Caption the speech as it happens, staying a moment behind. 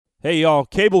Hey y'all,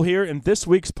 Cable here, and this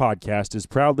week's podcast is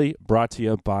proudly brought to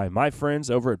you by my friends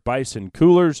over at Bison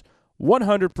Coolers,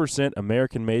 100%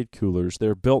 American-made coolers.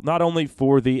 They're built not only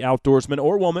for the outdoorsman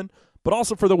or woman, but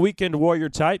also for the weekend warrior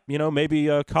type. You know, maybe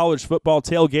college football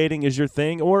tailgating is your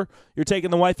thing, or you're taking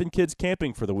the wife and kids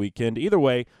camping for the weekend. Either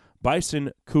way,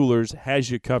 Bison Coolers has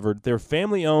you covered. They're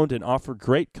family-owned and offer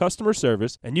great customer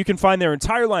service, and you can find their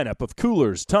entire lineup of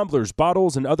coolers, tumblers,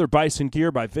 bottles, and other Bison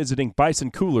gear by visiting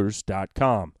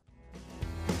bisoncoolers.com.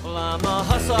 Well, I'm a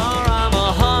hussar, I'm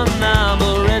a Hun, I'm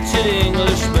a wretched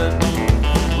Englishman,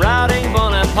 riding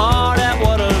Bonaparte at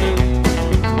Waterloo.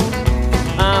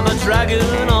 I'm a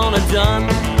dragoon on a dun,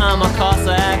 I'm a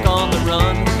Cossack on the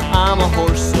run, I'm a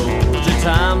horse soldier,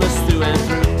 timeless through and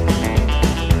through.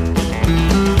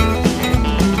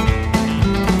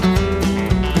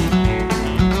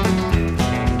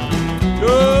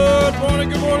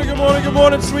 Good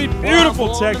morning, sweet,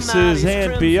 beautiful Texas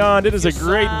and beyond. It is a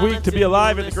great week to be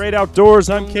alive in the great outdoors.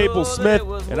 I'm Cable Smith,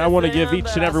 and I want to give each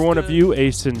and every one of you a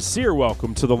sincere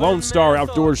welcome to the Lone Star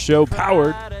Outdoors Show,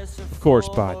 powered, of course,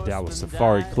 by Dallas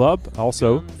Safari Club.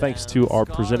 Also, thanks to our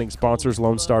presenting sponsors,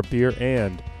 Lone Star Beer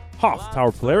and Hoff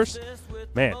Power Polaris.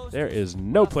 Man, there is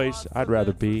no place I'd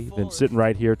rather be than sitting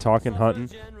right here talking, hunting,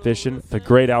 fishing, the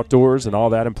great outdoors, and all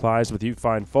that implies with you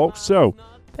fine folks. So,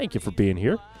 thank you for being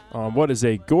here. What is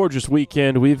a gorgeous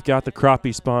weekend. We've got the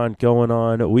crappie spawn going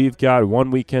on. We've got one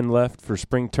weekend left for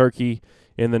spring turkey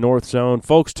in the North Zone.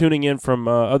 Folks tuning in from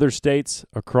other states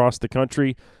across the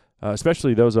country,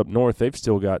 especially those up north, they've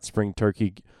still got spring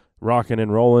turkey rocking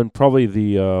and rolling. Probably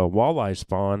the walleye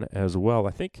spawn as well.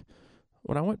 I think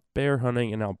when I went bear hunting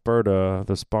in Alberta,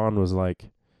 the spawn was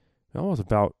like, it was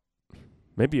about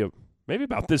maybe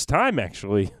about this time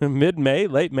actually, mid-May,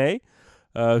 late May.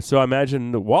 So I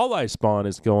imagine the walleye spawn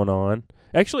is going on.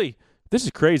 Actually, this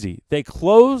is crazy. They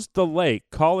closed the lake,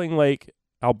 Calling Lake,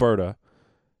 Alberta.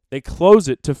 They closed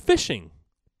it to fishing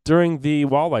during the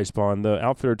walleye spawn. The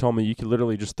outfitter told me you could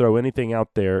literally just throw anything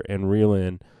out there and reel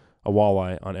in a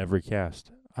walleye on every cast.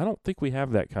 I don't think we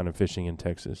have that kind of fishing in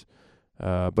Texas.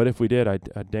 But if we did,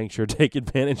 I'd dang sure take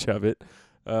advantage of it.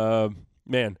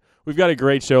 Man, we've got a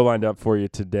great show lined up for you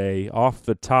today. Off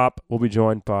the top, we'll be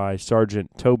joined by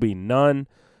Sergeant Toby Nunn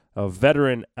of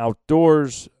Veteran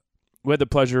Outdoors. We had the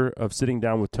pleasure of sitting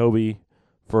down with Toby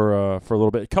for a little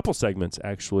bit, a couple segments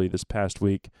actually this past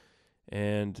week,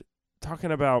 and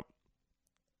talking about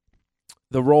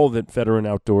the role that Veteran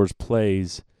Outdoors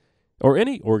plays, or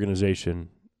any organization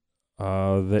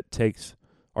that takes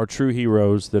our true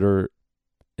heroes that are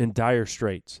in dire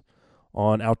straits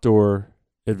on outdoor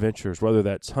adventures, whether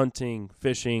that's hunting,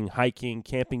 fishing, hiking,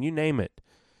 camping, you name it.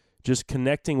 Just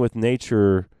connecting with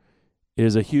nature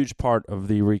is a huge part of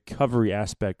the recovery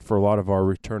aspect for a lot of our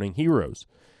returning heroes.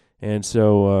 And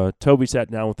so Toby sat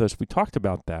down with us. We talked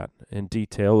about that in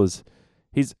detail.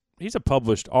 He's a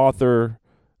published author.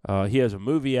 He has a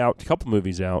movie out, a couple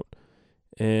movies out,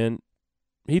 and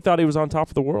he thought he was on top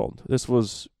of the world. This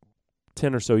was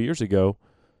 10 or so years ago.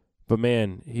 But,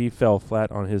 man, he fell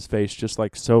flat on his face just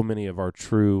like so many of our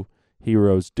true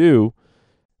heroes do.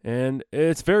 And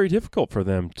it's very difficult for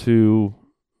them to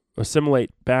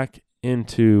assimilate back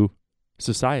into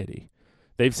society.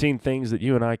 They've seen things that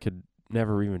you and I could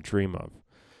never even dream of.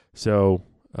 So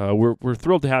we're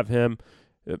thrilled to have him.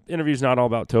 The interview's not all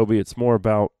about Toby. It's more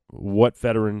about what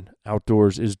Veteran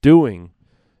Outdoors is doing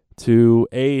to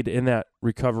aid in that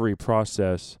recovery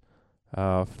process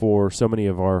for so many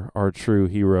of our true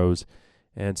heroes.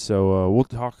 And so we'll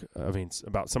talk,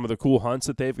 about some of the cool hunts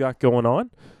that they've got going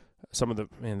on.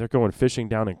 They're going fishing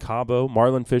down in Cabo,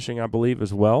 marlin fishing, I believe,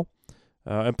 as well.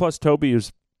 And plus, Toby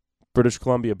is British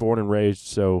Columbia born and raised,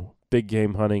 so big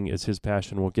game hunting is his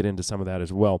passion. We'll get into some of that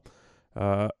as well.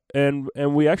 And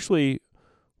we actually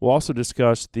will also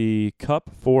discuss the Cup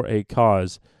for a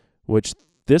Cause, which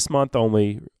this month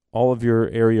only, all of your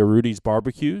area Rudy's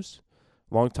barbecues,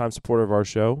 longtime supporter of our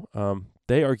show,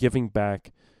 they are giving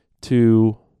back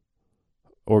to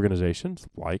organizations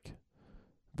like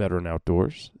Veteran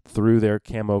Outdoors through their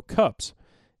camo cups.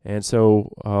 And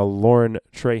so Lauren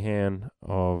Trahan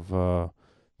of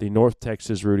the North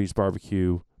Texas Rudy's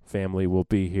Barbecue family will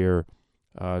be here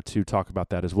to talk about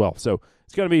that as well. So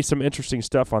it's going to be some interesting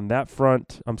stuff on that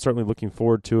front. I'm certainly looking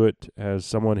forward to it as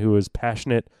someone who is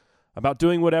passionate about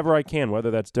doing whatever I can, whether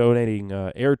that's donating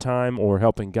airtime or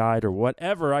helping guide or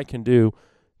whatever I can do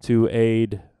to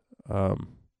aid,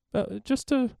 just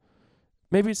to,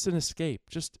 maybe it's an escape,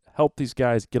 just help these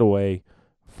guys get away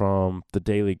from the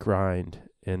daily grind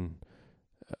and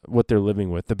what they're living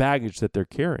with, the baggage that they're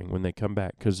carrying when they come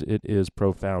back, because it is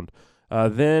profound.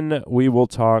 Then we will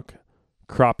talk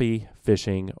Crappie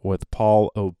Fishing with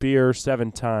Paul O'Beer,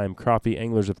 7-time Crappie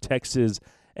Anglers of Texas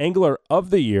Angler of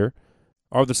the Year.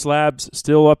 Are the slabs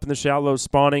still up in the shallows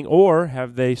spawning, or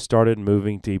have they started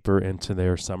moving deeper into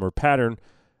their summer pattern?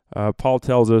 Paul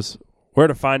tells us where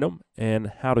to find them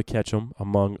and how to catch them,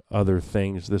 among other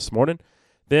things, this morning.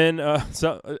 Then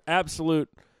absolute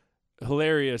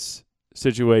hilarious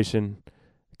situation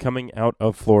coming out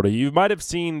of Florida. You might have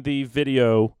seen the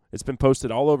video. It's been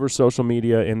posted all over social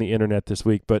media and the internet this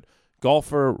week, but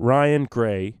golfer Ryan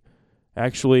Gray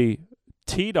actually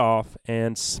teed off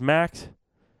and smacked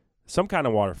some kind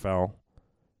of waterfowl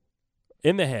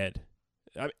in the head,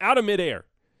 out of midair.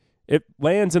 It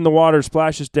lands in the water,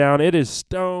 splashes down. It is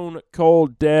stone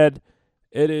cold dead.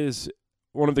 It is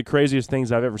one of the craziest things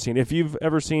I've ever seen. If you've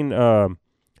ever seen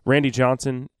Randy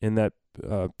Johnson in that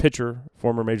pitcher,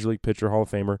 former Major League pitcher, Hall of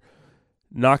Famer,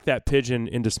 knock that pigeon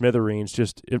into smithereens,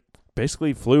 it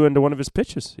basically flew into one of his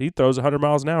pitches. He throws 100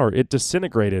 miles an hour. It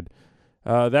disintegrated.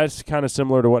 That's kind of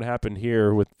similar to what happened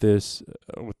here with this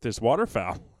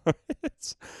waterfowl.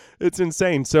 It's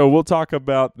insane. So we'll talk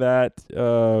about that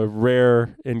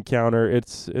rare encounter.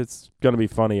 It's going to be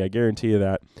funny. I guarantee you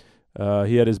that.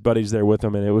 He had his buddies there with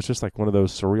him, and it was just like one of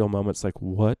those surreal moments, like,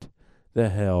 what the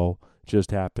hell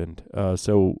just happened?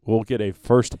 So we'll get a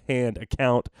first-hand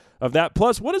account of that.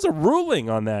 Plus, what is a ruling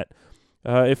on that?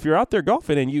 If you're out there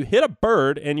golfing and you hit a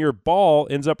bird and your ball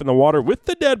ends up in the water with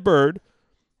the dead bird,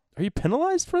 are you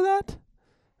penalized for that?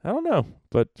 I don't know,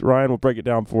 but Ryan will break it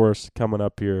down for us coming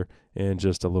up here in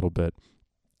just a little bit.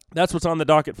 That's what's on the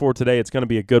docket for today. It's going to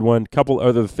be a good one. Couple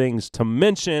other things to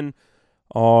mention.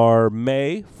 Our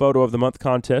May Photo of the Month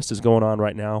contest is going on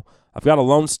right now. I've got a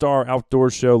Lone Star Outdoor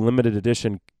Show limited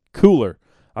edition cooler.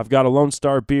 I've got a Lone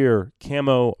Star Beer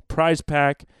camo prize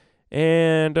pack.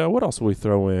 And what else will we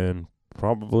throw in?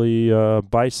 Probably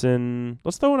Bison.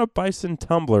 Let's throw in a Bison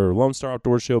tumbler. Lone Star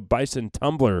Outdoor Show Bison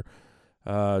tumbler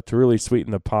to really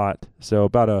sweeten the pot. So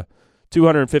about a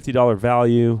 $250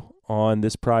 value on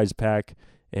this prize pack.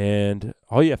 And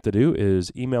all you have to do is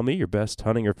email me your best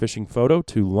hunting or fishing photo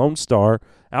to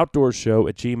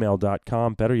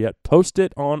lonestaroutdoorshow@gmail.com. Better yet, post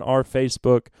it on our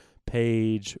Facebook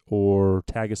page or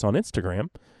tag us on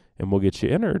Instagram, and we'll get you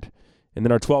entered. And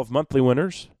then our 12 monthly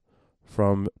winners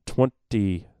from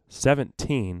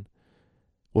 2017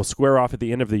 will square off at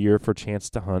the end of the year for a chance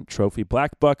to hunt trophy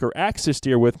black buck or axis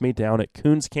deer with me down at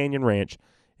Coons Canyon Ranch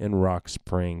in Rock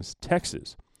Springs,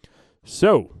 Texas.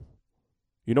 So,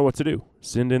 you know what to do.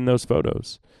 Send in those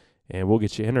photos, and we'll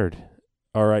get you entered.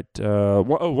 All right.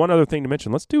 One other thing to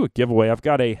mention. Let's do a giveaway. I've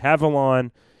got a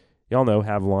Havalon. Y'all know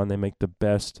Havalon. They make the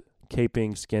best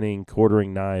caping, skinning,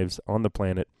 quartering knives on the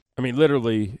planet. I mean,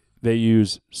 literally, they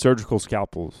use surgical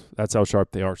scalpels. That's how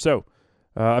sharp they are. So,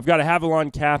 I've got a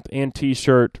Havalon cap and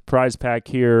T-shirt prize pack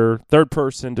here. Third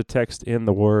person to text in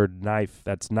the word knife.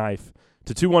 That's knife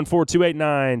to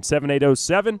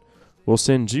 214-289-7807. We'll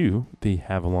send you the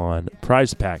Havalon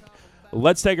prize pack.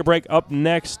 Let's take a break. Up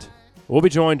next, we'll be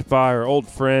joined by our old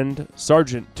friend,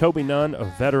 Sergeant Toby Nunn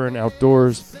of Veteran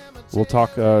Outdoors. We'll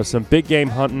talk some big game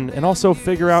hunting and also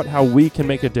figure out how we can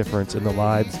make a difference in the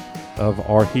lives of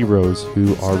our heroes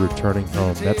who are returning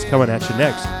home. That's coming at you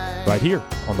next, right here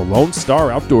on the Lone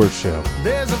Star Outdoors Show.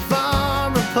 There's a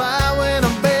farmer plowing a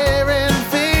barren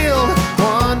field,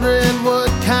 wondering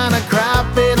what kind of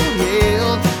crop it'll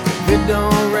yield. If it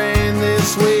don't rain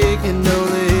this week, you know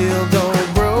the hill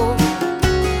don't grow.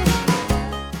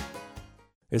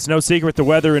 It's no secret the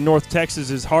weather in North Texas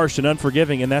is harsh and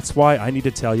unforgiving, and that's why I need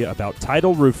to tell you about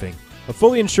Tidal Roofing, a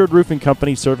fully insured roofing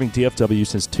company serving DFW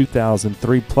since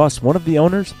 2003. Plus, one of the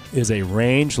owners is a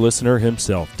range listener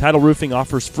himself. Tidal Roofing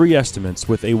offers free estimates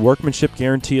with a workmanship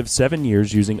guarantee of 7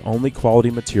 years using only quality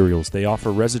materials. They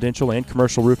offer residential and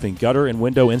commercial roofing, gutter and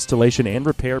window installation and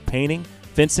repair, painting,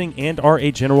 fencing, and are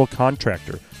a general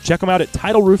contractor. Check them out at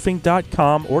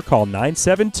TidalRoofing.com or call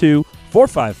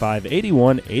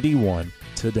 972-455-8181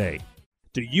 today.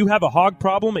 Do you have a hog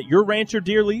problem at your ranch or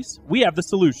deer lease? We have the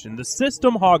solution. The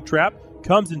System Hog Trap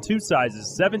comes in two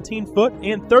sizes, 17-foot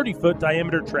and 30-foot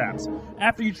diameter traps.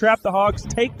 After you trap the hogs,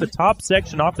 take the top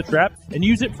section off the trap and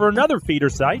use it for another feeder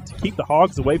site to keep the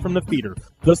hogs away from the feeder.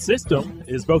 The system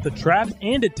is both a trap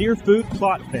and a deer food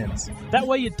plot fence. That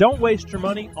way you don't waste your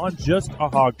money on just a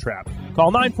hog trap.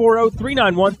 Call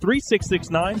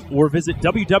 940-391-3669 or visit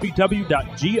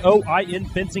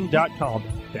www.goinfencing.com.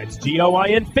 That's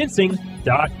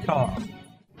goinfencing.com.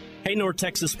 Hey North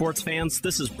Texas sports fans,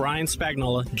 this is Brian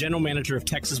Spagnola, General Manager of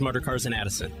Texas Motor Cars in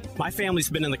Addison. My family's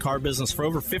been in the car business for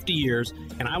over 50 years,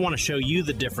 and I want to show you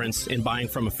the difference in buying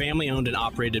from a family-owned and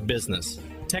operated business.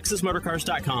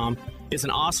 TexasMotorcars.com is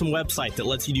an awesome website that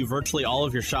lets you do virtually all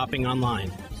of your shopping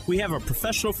online. We have a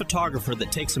professional photographer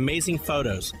that takes amazing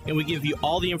photos, and we give you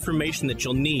all the information that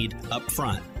you'll need up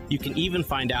front. You can even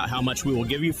find out how much we will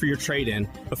give you for your trade-in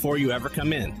before you ever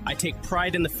come in. I take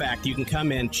pride in the fact you can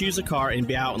come in, choose a car, and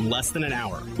be out in less than an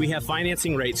hour. We have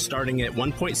financing rates starting at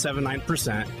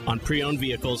 1.79% on pre-owned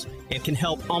vehicles and can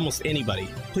help almost anybody.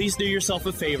 Please do yourself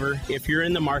a favor. If you're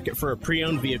in the market for a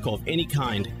pre-owned vehicle of any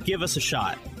kind, give us a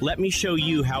shot. Let me show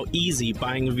you how easy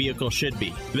buying a vehicle should be.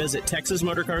 Visit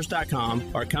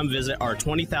TexasMotorcars.com or come visit our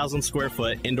 20,000 square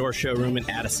foot indoor showroom in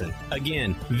Addison.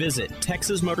 Again, visit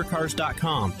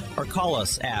TexasMotorcars.com or call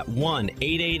us at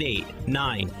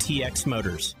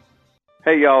 1-888-9TX-MOTORS.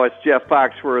 Hey y'all, it's Jeff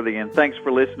Foxworthy, and thanks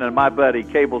for listening to my buddy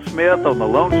Cable Smith on the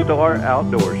Lone Star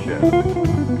Outdoor Show.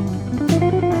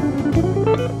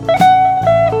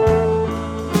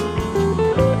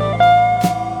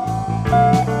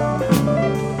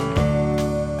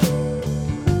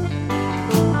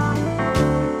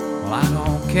 Well, I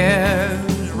don't care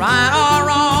who's right or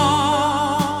wrong.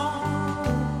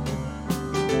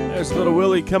 There's Little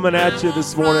Willie coming at you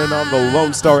this morning on the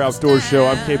Lone Star Outdoor Show.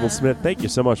 I'm Cable Smith. Thank you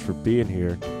so much for being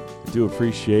here. I do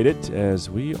appreciate it,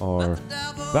 as we are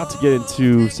about to get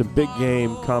into some big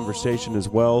game conversation as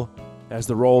well as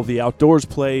the role the outdoors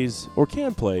plays or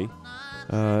can play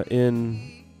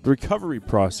in the recovery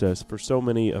process for so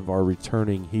many of our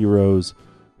returning heroes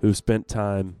who spent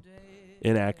time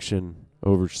in action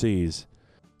overseas.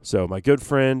 So my good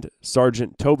friend,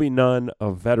 Sergeant Toby Nunn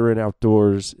of Veteran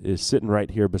Outdoors, is sitting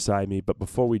right here beside me. But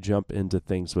before we jump into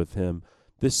things with him,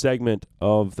 this segment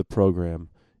of the program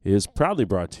is proudly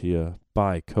brought to you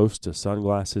by Costa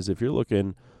Sunglasses. If you're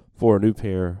looking for a new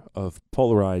pair of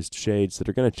polarized shades that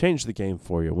are going to change the game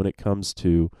for you when it comes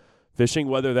to fishing,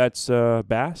 whether that's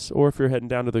bass or if you're heading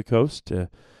down to the coast to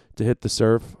hit the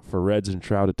surf for reds and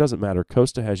trout, it doesn't matter.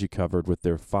 Costa has you covered with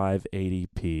their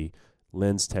 580p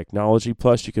lens technology.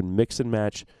 Plus, you can mix and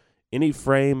match any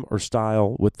frame or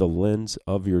style with the lens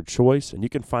of your choice, and you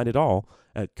can find it all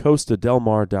at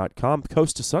CostaDelmar.com.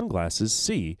 Costa Sunglasses,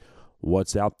 see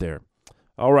what's out there.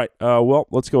 All right, well,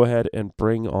 let's go ahead and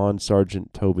bring on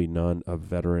Sergeant Toby Nunn of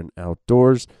Veteran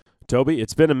Outdoors. Toby,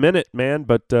 it's been a minute, man,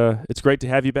 but it's great to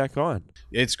have you back on.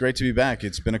 It's great to be back.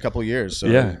 It's been a couple of years, so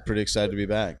yeah. I'm pretty excited to be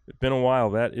back. It's been a while,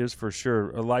 that is for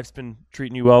sure. Life's been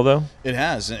treating you well, though? It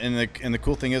has, and the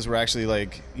cool thing is we're actually,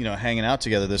 like, hanging out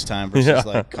together this time versus,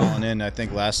 like, calling in. I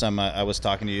think last time I was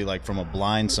talking to you, like, from a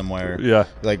blind somewhere,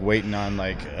 like, waiting on,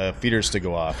 like, feeders to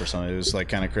go off or something. It was, like,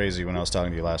 kind of crazy when I was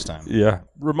talking to you last time. Yeah.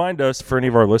 Remind us, for any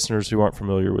of our listeners who aren't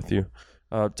familiar with you,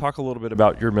 talk a little bit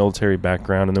about your military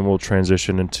background, and then we'll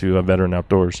transition into Veteran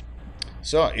Outdoors.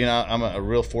 So, I'm a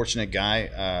real fortunate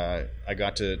guy. I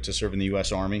got to serve in the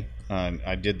U.S. Army.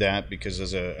 I did that because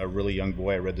as a really young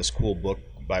boy, I read this cool book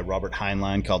by Robert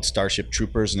Heinlein called Starship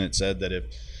Troopers, and it said that if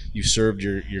you served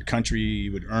your country,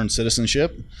 you would earn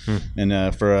citizenship.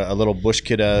 And for a little bush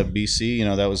kid out of BC,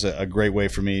 that was a great way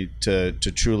for me to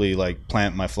truly, like,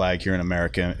 plant my flag here in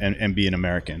America and be an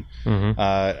American.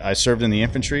 I served in the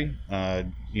infantry. I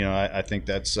think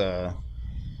that's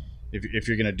if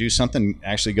you're going to do something,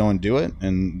 actually go and do it.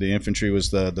 And the infantry was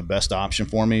the best option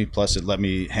for me. Plus, it let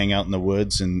me hang out in the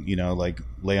woods and like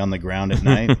lay on the ground at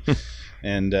night.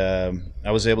 And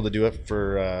I was able to do it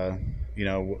for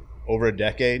over a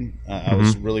decade. I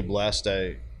was really blessed.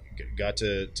 I got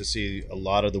to see a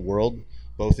lot of the world,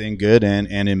 both in good and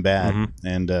in bad.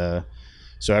 And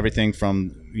so everything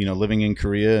from living in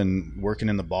Korea and working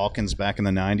in the Balkans back in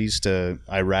the 90s to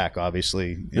Iraq,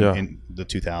 obviously, in the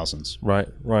 2000s. Right.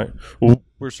 Well,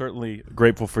 we're certainly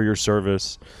grateful for your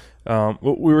service.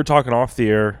 We were talking off the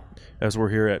air as we're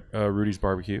here at Rudy's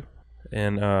Barbecue.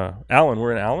 And Allen,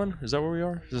 we're in Allen? Is that where we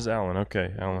are? This is Allen.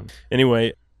 Okay, Allen.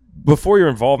 Anyway, before your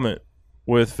involvement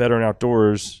with Veteran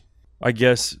Outdoors, I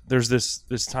guess there's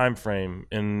this time frame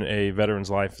in a veteran's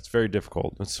life. It's very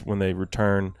difficult. It's when they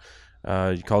return.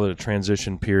 You call it a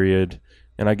transition period.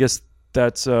 And I guess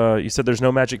that's you said there's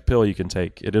no magic pill you can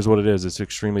take. It is what it is. It's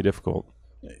extremely difficult.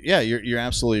 Yeah, you're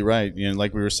absolutely right.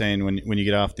 Like we were saying when you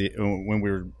get off when we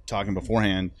were talking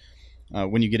beforehand,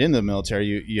 when you get into the military,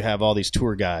 you have all these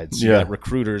tour guides. You got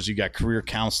recruiters, you got career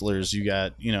counselors, you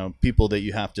got people that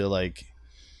you have to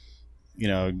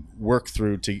work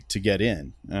through to get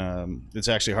in. It's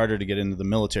actually harder to get into the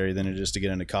military than it is to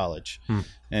get into college.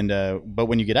 And but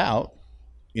when you get out,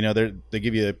 they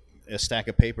give you a stack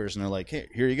of papers and they're like, hey,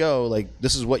 here you go. Like,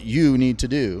 this is what you need to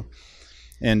do.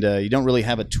 And you don't really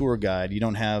have a tour guide. You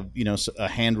don't have, a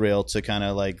handrail to kind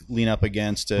of like lean up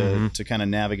against to kind of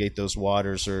navigate those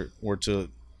waters or to,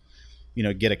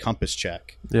 get a compass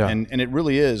check. Yeah. And it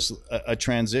really is a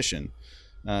transition.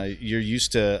 You're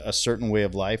used to a certain way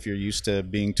of life. You're used to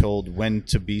being told when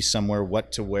to be somewhere,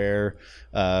 what to wear,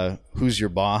 who's your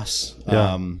boss.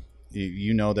 Yeah.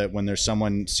 You know that when there's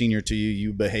someone senior to you,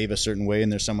 you behave a certain way, and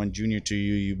there's someone junior to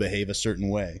you, you behave a certain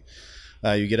way.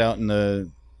 You get out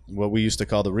in what we used to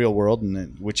call the real world,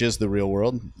 which is the real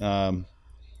world.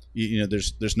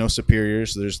 There's no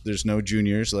superiors. There's no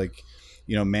juniors. Like,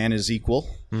 man is equal.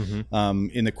 Mm-hmm.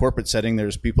 In the corporate setting,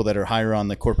 there's people that are higher on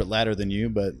the corporate ladder than you,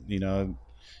 but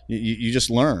you just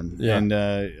learn. Yeah. And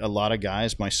a lot of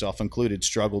guys, myself included,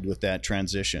 struggled with that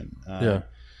transition.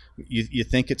 You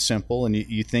think it's simple, and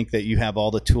you think that you have all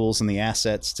the tools and the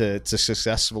assets to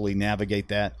successfully navigate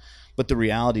that, but the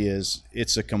reality is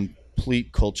it's a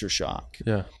complete culture shock.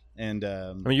 Yeah. And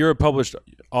you're a published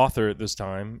author at this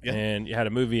time, Yeah. and you had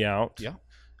a movie out. Yeah.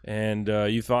 And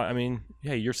you thought,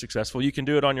 hey, you're successful. You can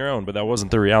do it on your own, but that wasn't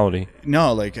the reality.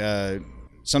 No,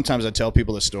 sometimes I tell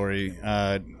people the story.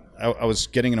 I was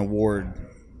getting an award.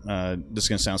 This is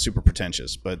going to sound super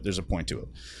pretentious, but there's a point to it.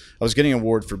 I was getting an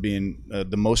award for being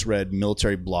the most read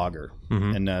military blogger,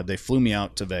 Mm-hmm. and they flew me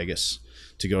out to Vegas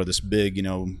to go to this big,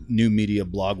 new media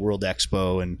blog world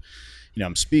expo, and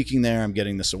I'm speaking there. I'm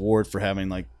getting this award for having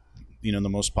the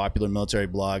most popular military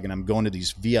blog, and I'm going to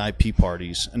these VIP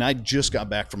parties, and I just got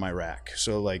back from Iraq,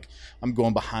 so I'm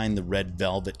going behind the red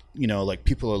velvet,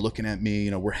 people are looking at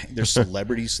me, there's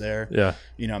celebrities there. Yeah.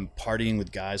 I'm partying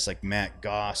with guys like Matt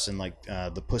Goss and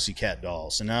the Pussycat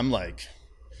Dolls, and I'm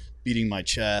beating my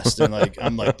chest, and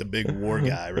I'm the big war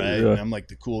guy, right? Yeah. And I'm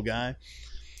the cool guy.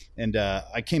 And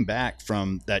I came back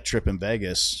from that trip in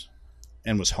Vegas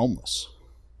and was homeless.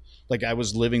 I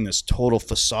was living this total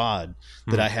facade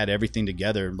that I had everything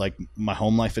together. My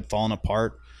home life had fallen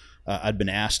apart. I'd been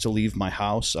asked to leave my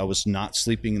house. I was not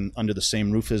sleeping under the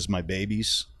same roof as my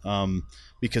babies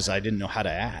because I didn't know how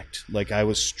to act. I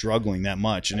was struggling that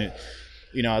much. And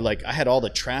I had all the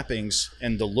trappings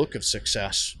and the look of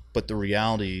success, but the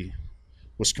reality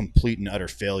was complete and utter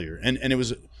failure. And it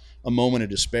was a moment of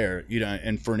despair,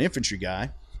 and for an infantry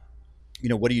guy,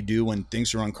 what do you do when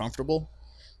things are uncomfortable?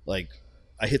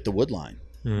 I hit the wood line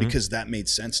because that made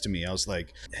sense to me. I was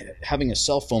having a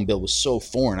cell phone bill was so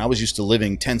foreign. I was used to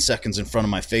living 10 seconds in front of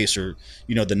my face, or,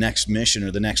 the next mission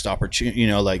or the next opportunity,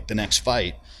 the next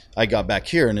fight. I got back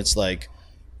here and it's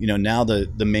now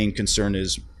the main concern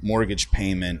is mortgage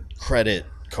payment, credit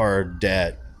card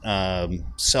debt,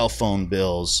 cell phone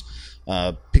bills,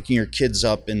 picking your kids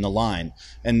up in the line.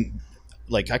 And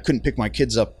I couldn't pick my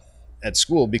kids up at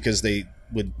school because they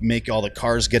would make all the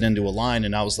cars get into a line,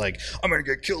 and I was I'm gonna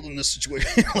get killed in this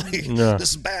situation.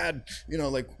 This is bad.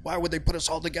 Why would they put us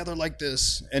all together like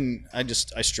this? And I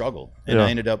struggled, and I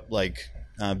ended up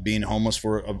being homeless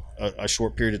for a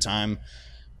short period of time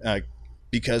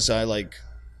because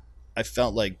I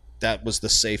felt that was the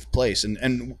safe place,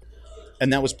 and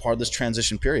that was part of this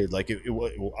transition period.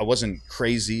 I wasn't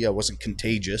crazy, I wasn't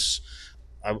contagious,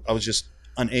 I was just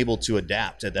unable to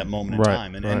adapt at that moment in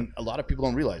time. And a lot of people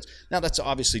don't realize. Now, that's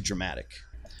obviously dramatic,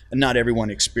 and not everyone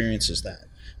experiences that.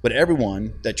 But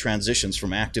everyone that transitions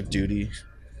from active duty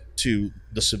to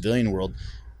the civilian world,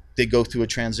 they go through a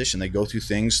transition. They go through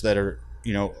things that are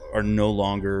no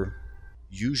longer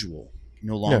usual,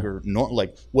 no longer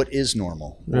what is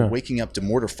normal? Yeah. Well, waking up to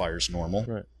mortar fire is normal.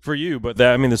 Right. For you, but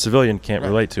the civilian can't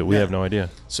relate to it. We have no idea.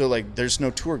 So there's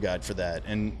no tour guide for that.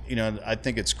 And, I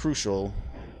think it's crucial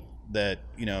that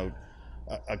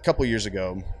a couple years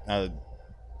ago,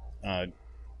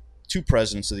 two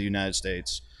presidents of the United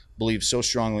States believed so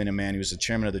strongly in a man. He was the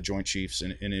chairman of the Joint Chiefs,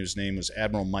 and his name was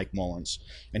Admiral Mike Mullins,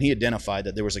 and he identified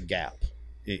that there was a gap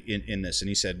in this, and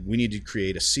he said we need to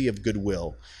create a sea of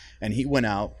goodwill. And he went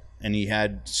out and he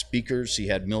had speakers, he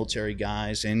had military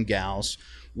guys and gals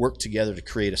work together to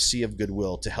create a sea of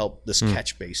goodwill to help this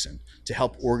catch basin, to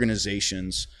help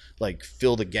organizations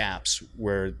fill the gaps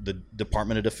where the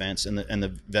Department of Defense and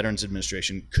the Veterans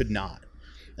Administration could not.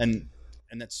 And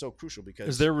that's so crucial because...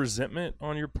 Is there resentment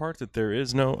on your part that there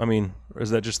is no... or is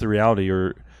that just the reality,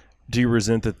 or do you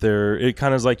resent that there... It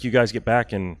kind of is like you guys get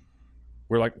back and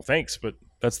we're well, thanks, but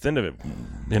that's the end of it,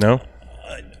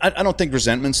 I don't think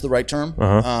resentment's the right term.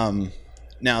 Uh-huh.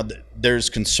 Now, there's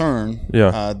concern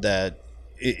that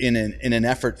in an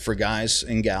effort for guys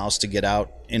and gals to get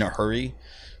out in a hurry,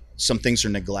 some things are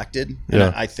neglected. And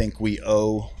I think we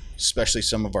owe, especially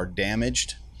some of our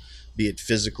damaged, be it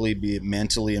physically, be it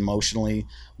mentally, emotionally,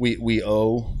 we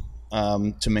owe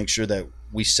to make sure that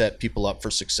we set people up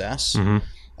for success.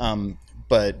 Mm-hmm.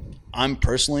 But I'm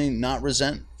personally not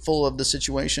resentful of the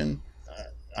situation.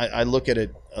 I look at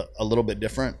it a little bit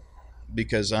different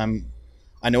because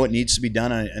I know it needs to be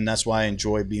done, and that's why I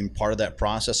enjoy being part of that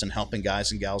process and helping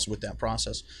guys and gals with that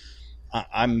process.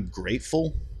 I'm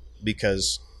grateful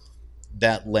because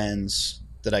that lens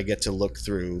that I get to look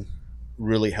through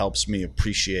really helps me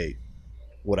appreciate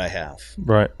what I have.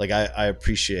 Right. Like I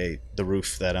appreciate the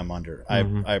roof that I'm under.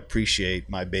 I appreciate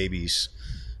my babies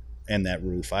and that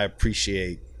roof. I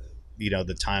appreciate,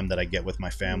 the time that I get with my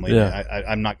family. Yeah.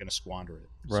 I'm not going to squander it.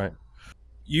 Right.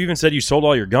 You even said you sold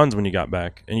all your guns when you got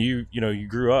back, and you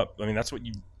grew up. I mean, that's what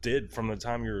you did from the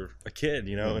time you were a kid,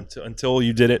 until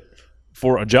you did it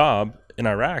for a job in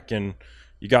Iraq, and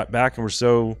you got back and were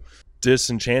so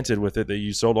disenchanted with it that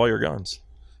you sold all your guns.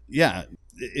 Yeah,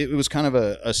 it was kind of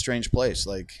a strange place.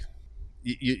 Like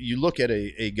you look at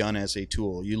a gun as a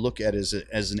tool. You look at it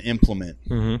as an implement.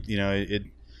 Mm-hmm.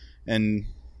 And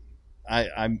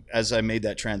as I made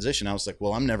that transition, I was like,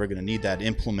 well, I'm never going to need that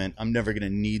implement. I'm never going to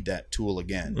need that tool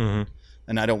again. Mm-hmm.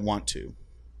 And I don't want to.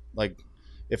 Like,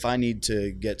 if I need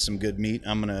to get some good meat,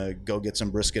 I'm going to go get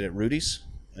some brisket at Rudy's,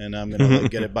 and I'm going to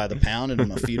get it by the pound, and I'm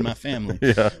going to feed my family.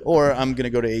 Yeah. Or I'm going to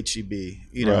go to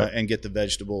H-E-B, Right. and get the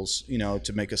vegetables,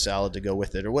 to make a salad to go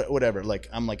with it, or whatever. Like,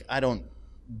 I'm like,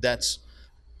 that's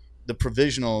the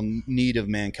provisional need of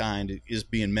mankind is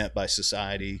being met by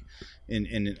society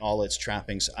in all its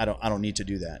trappings. I don't need to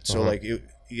do that. So like,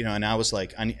 and I was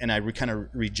like, kind of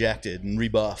rejected and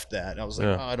rebuffed that. I was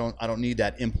like, I don't need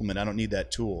that implement. I don't need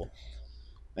that tool.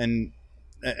 And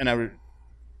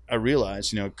I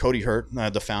realized, Cody Hurt,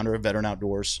 the founder of Veteran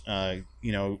Outdoors, I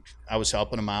was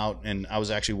helping him out, and I was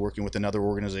actually working with another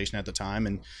organization at the time,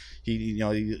 and he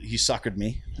suckered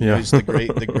me. Yeah. He's the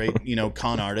great,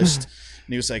 con artist.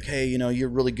 And he was like, hey, you're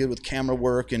really good with camera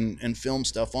work and film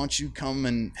stuff. Why don't you come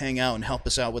and hang out and help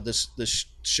us out with this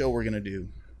show we're going to do?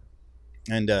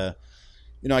 And, I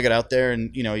got out there,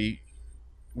 and,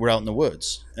 we're out in the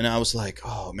woods, and I was like,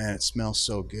 oh man, it smells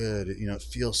so good. It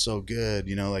feels so good.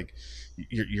 Like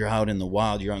you're out in the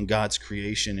wild, you're on God's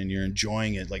creation, and you're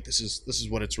enjoying it. Like this is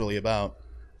what it's really about.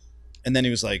 And then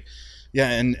he was like, yeah.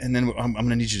 And then I'm going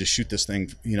to need you to shoot this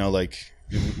thing. Like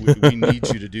we need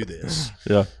you to do this.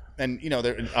 Yeah. And,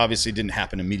 there obviously didn't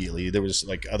happen immediately. There was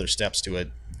like other steps to it,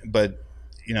 but,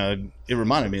 it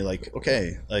reminded me like,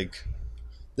 okay, like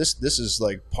this is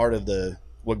like part of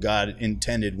what God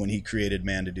intended when he created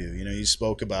man to do. He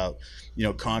spoke about,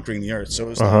 conquering the earth. So it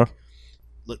was like,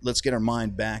 let's get our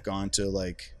mind back onto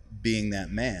like being that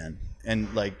man,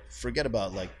 and like, forget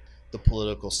about like the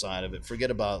political side of it. Forget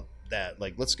about that.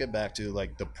 Like, let's get back to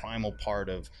like the primal part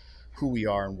of who we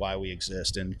are and why we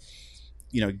exist. And,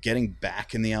 getting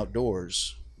back in the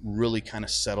outdoors really kind of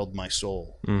settled my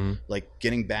soul. Mm-hmm. Like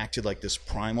getting back to like this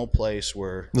primal place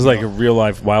where it's like a real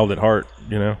life Wild at Heart,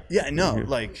 Yeah, no,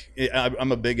 like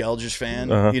I'm a big Eldridge fan,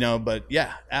 but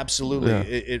yeah, absolutely. Yeah.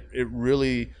 It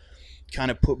really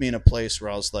kind of put me in a place where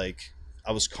I was like,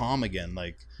 I was calm again.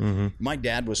 Like my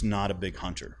dad was not a big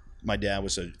hunter. My dad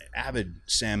was an avid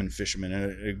salmon fisherman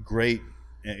and a great,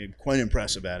 quite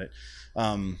impressive at it.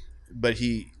 But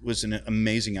he was an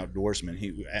amazing outdoorsman.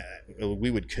 We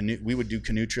would do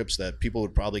canoe trips that people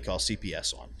would probably call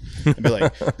CPS on, and be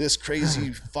like, this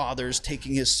crazy father's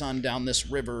taking his son down this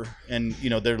river, and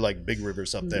they're like big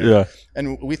rivers up there. Yeah.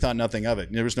 And we thought nothing of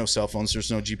it. There was no cell phones. There's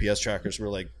no GPS trackers. We're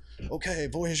like, okay,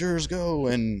 voyageurs, go,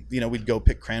 and we'd go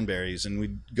pick cranberries, and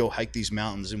we'd go hike these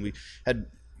mountains, and we had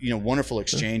wonderful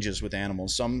exchanges with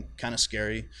animals, some kind of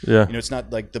scary. Yeah. It's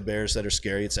not like the bears that are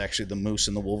scary. It's actually the moose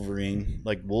and the wolverine,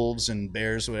 like wolves and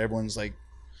bears, what everyone's like,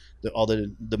 all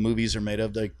the movies are made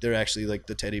of. Like, they're actually like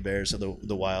the teddy bears of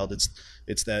the wild.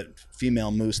 It's that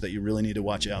female moose that you really need to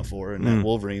watch out for, and that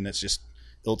wolverine that's just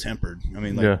ill-tempered. I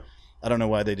mean, like, I don't know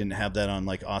why they didn't have that on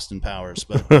like Austin Powers,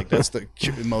 but like that's the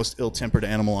most ill-tempered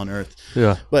animal on earth.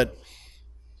 Yeah. But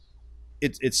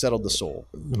it settled the soul.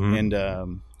 Mm-hmm.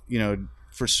 And,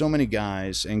 for so many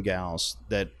guys and gals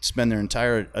that spend their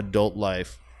entire adult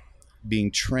life being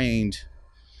trained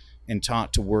and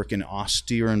taught to work in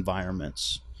austere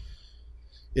environments,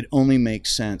 it only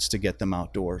makes sense to get them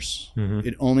outdoors. Mm-hmm.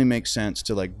 It only makes sense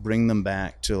to like bring them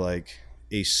back to like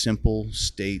a simple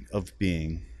state of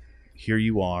being. Here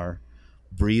you are,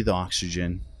 breathe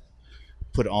oxygen,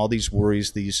 put all these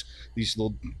worries, these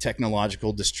little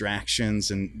technological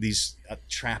distractions and these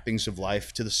trappings of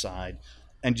life to the side,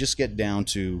 and just get down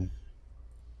to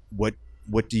what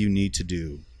do you need to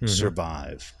do? Mm-hmm.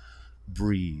 Survive,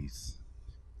 breathe,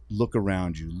 look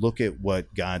around you, look at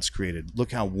what God's created.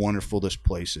 Look how wonderful this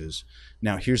place is.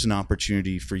 Now here's an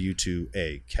opportunity for you to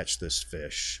catch this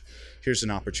fish. Here's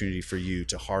an opportunity for you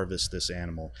to harvest this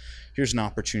animal. Here's an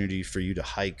opportunity for you to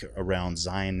hike around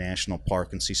Zion National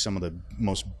Park and see some of the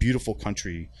most beautiful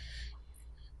country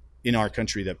in our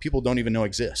country that people don't even know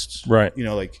exists. Right.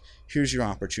 Like, here's your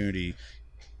opportunity.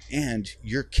 And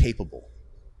you're capable.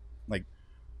 Like,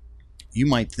 you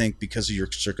might think because of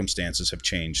your circumstances have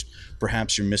changed.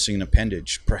 Perhaps you're missing an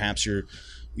appendage. Perhaps you're,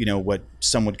 what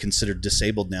some would consider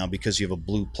disabled now because you have a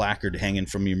blue placard hanging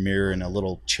from your mirror and a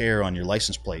little chair on your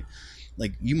license plate.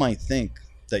 Like, you might think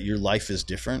that your life is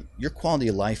different. Your quality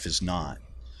of life is not.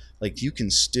 Like, you can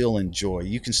still enjoy,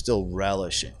 you can still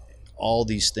relish all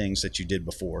these things that you did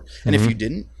before. And if you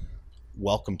didn't,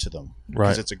 welcome to them,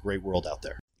 because it's a great world out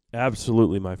there.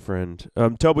 Absolutely, my friend.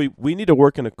 Toby, we need to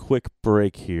work in a quick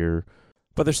break here,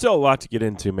 but there's still a lot to get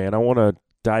into, man. I want to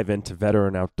dive into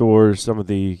Veteran Outdoors, some of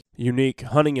the unique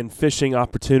hunting and fishing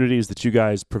opportunities that you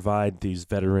guys provide these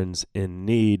veterans in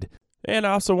need. And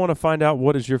I also want to find out,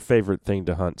 what is your favorite thing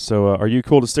to hunt? So are you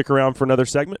cool to stick around for another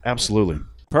segment? Absolutely.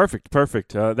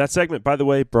 Perfect. That segment, by the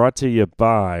way, brought to you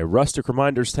by Rustic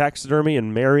Reminders Taxidermy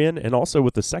in Marion, and also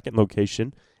with the second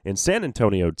location in San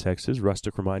Antonio, Texas.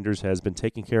 Rustic Reminders has been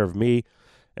taking care of me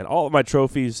and all of my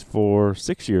trophies for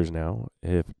 6 years now.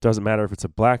 It doesn't matter if it's a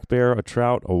black bear, a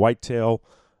trout, a whitetail,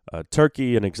 a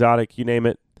turkey, an exotic, you name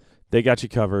it, they got you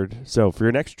covered. So for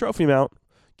your next trophy mount,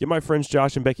 give my friends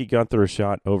Josh and Becky Gunther a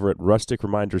shot over at Rustic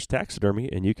Reminders Taxidermy,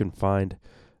 and you can find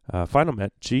them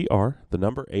at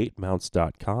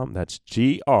gr8mounts.com. That's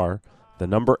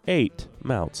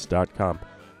gr8mounts.com.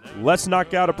 Let's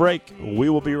knock out a break. We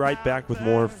will be right back with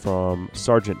more from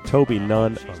Sergeant Toby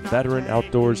Nunn of Veteran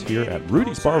Outdoors here at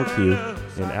Rudy's Barbecue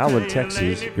in Allen,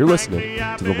 Texas. You're listening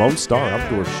to the Lone Star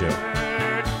Outdoors Show.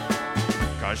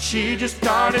 'Cause she just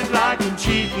started liking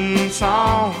cheating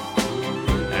songs,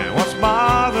 and what's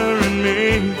bothering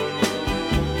me,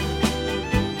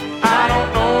 I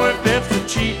don't know if it's the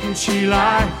cheating she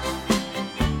likes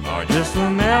or just the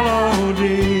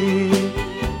melody.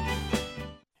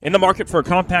 In the market for a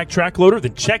compact track loader?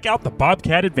 Then check out the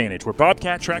Bobcat Advantage, where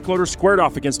Bobcat track loaders squared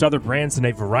off against other brands in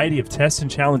a variety of tests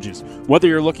and challenges. Whether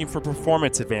you're looking for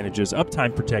performance advantages,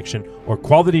 uptime protection, or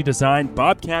quality design,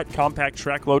 Bobcat compact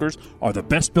track loaders are the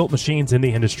best built machines in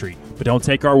the industry. But don't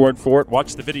take our word for it.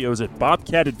 Watch the videos at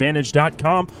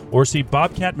bobcatadvantage.com or see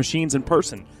Bobcat machines in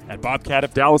person at Bobcat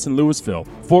of Dallas and Louisville,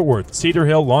 Fort Worth, Cedar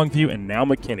Hill, Longview, and now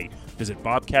McKinney. Visit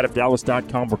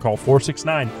bobcatofdallas.com or call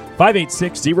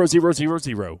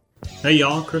 469-586-0000. Hey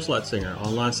y'all, Chris Letzinger,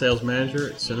 online sales manager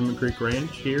at Cinnamon Creek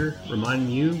Ranch here, reminding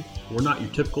you we're not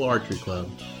your typical archery club.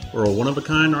 We're a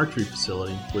one-of-a-kind archery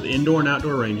facility with indoor and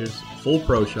outdoor ranges, full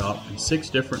pro shop, and 6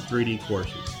 different 3D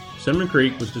courses. Cinnamon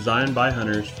Creek was designed by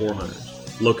hunters for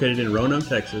hunters. Located in Roanoke,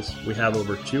 Texas, we have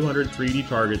over 200 3D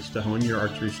targets to hone your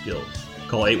archery skills.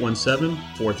 Call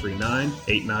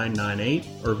 817-439-8998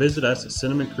 or visit us at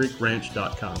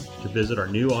cinnamoncreekranch.com to visit our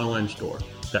new online store.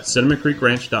 That's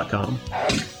cinnamoncreekranch.com.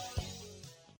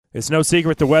 It's no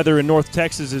secret the weather in North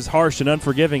Texas is harsh and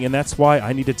unforgiving, and that's why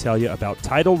I need to tell you about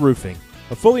Tidal Roofing,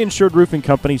 a fully insured roofing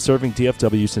company serving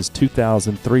DFW since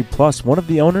 2003. Plus, one of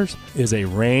the owners is a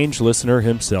Range listener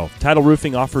himself. Tidal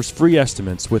Roofing offers free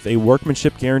estimates with a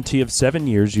workmanship guarantee of 7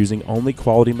 years using only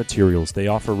quality materials. They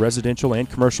offer residential and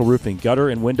commercial roofing, gutter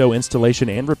and window installation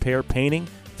and repair, painting,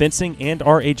 fencing, and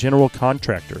are a general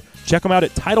contractor. Check them out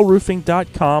at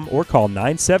TidalRoofing.com or call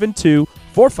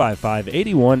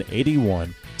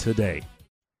 972-455-8181 today.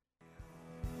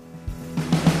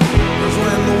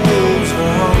 When the wolves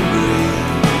are hungry,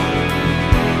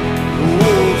 the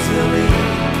wolves will eat.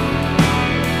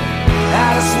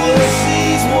 Out of Swiss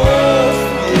these wolves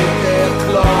with their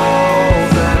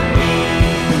claws at me.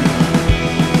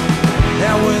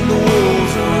 Now when the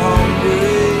wolves are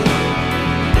hungry,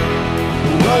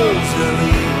 the wolves will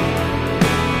eat.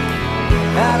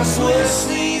 Out of Swiss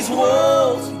these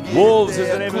wolves. Wolves is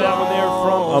the name of that one there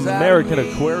from American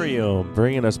Aquarium,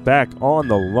 bringing us back on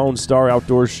the Lone Star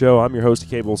Outdoors Show. I'm your host,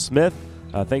 Cable Smith.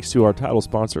 Thanks to our title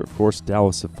sponsor, of course,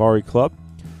 Dallas Safari Club.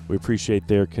 We appreciate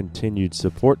their continued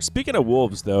support. Speaking of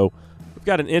wolves, though, we've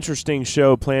got an interesting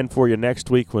show planned for you next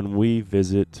week when we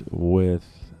visit with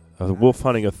wolf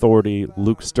hunting authority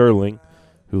Luke Sterling,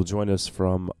 who will join us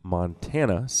from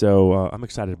Montana. So I'm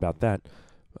excited about that.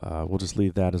 We'll just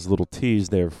leave that as a little tease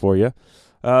there for you.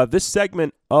 This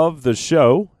segment of the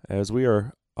show, as we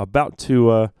are about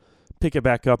to pick it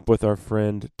back up with our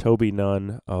friend Toby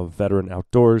Nunn of Veteran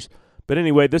Outdoors. But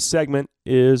anyway, this segment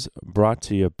is brought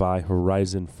to you by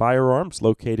Horizon Firearms,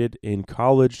 located in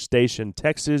College Station,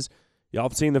 Texas. Y'all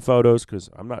have seen the photos because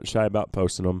I'm not shy about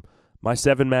posting them. My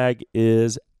 7-mag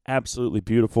is absolutely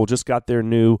beautiful. Just got their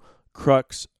new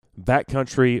Crux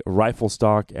backcountry rifle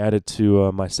stock added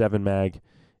to my 7-mag.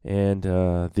 And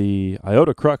the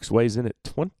Iota Crux weighs in at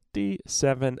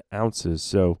 27 ounces.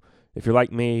 So if you're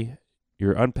like me,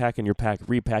 you're unpacking your pack,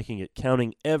 repacking it,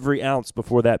 counting every ounce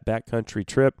before that backcountry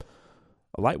trip.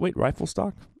 A lightweight rifle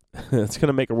stock, it's going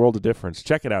to make a world of difference.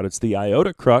 Check it out. It's the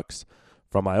Iota Crux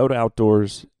from Iota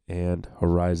Outdoors and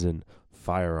Horizon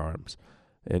Firearms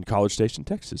in College Station,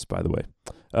 Texas, by the way.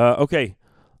 Okay,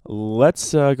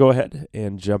 let's go ahead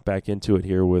and jump back into it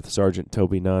here with Sergeant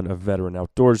Toby Nunn of Veteran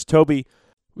Outdoors. Toby,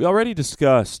 we already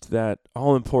discussed that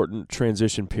all-important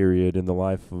transition period in the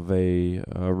life of a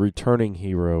returning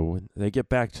hero. They get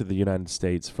back to the United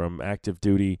States from active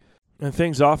duty, and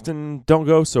things often don't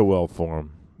go so well for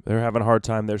them. They're having a hard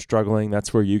time. They're struggling.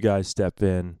 That's where you guys step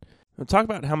in. Now, talk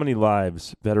about how many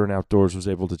lives Veteran Outdoors was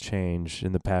able to change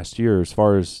in the past year as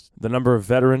far as the number of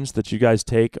veterans that you guys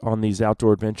take on these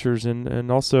outdoor adventures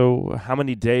and also how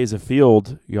many days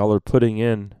afield y'all are putting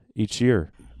in each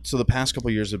year. So the past couple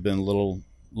of years have been a little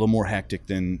more hectic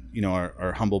than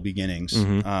our humble beginnings.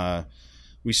 Mm-hmm.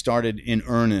 We started in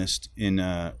earnest in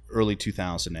early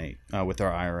 2008 with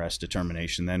our IRS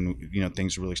determination. Then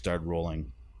things really started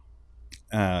rolling.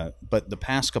 But the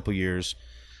past couple of years,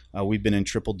 we've been in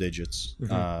triple digits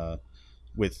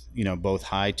with both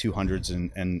high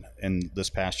 200s and this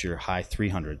past year high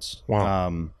 300s.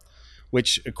 Wow.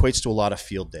 Which equates to a lot of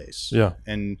field days. Yeah.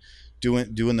 And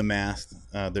doing the math,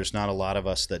 there's not a lot of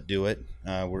us that do it.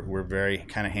 We're very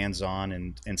kind of hands-on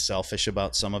and selfish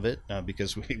about some of it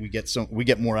because we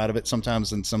get more out of it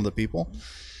sometimes than some of the people.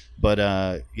 But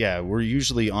we're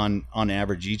usually on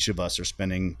average, each of us are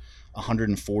spending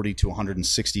 140 to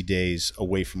 160 days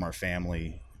away from our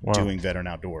family. Wow. Doing Veteran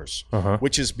Outdoors,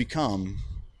 which has become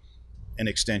an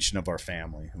extension of our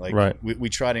family. Like right. we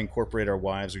try to incorporate our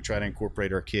wives, we try to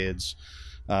incorporate our kids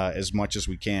as much as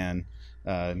we can.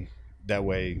 That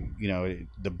way,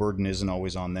 the burden isn't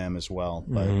always on them as well.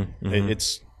 But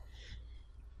it's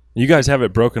you guys have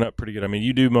it broken up pretty good. I mean,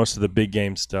 you do most of the big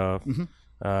game stuff. Mm-hmm.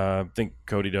 I think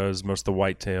Cody does most of the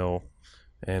whitetail,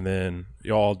 and then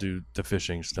you all do the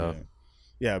fishing stuff.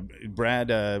 Yeah,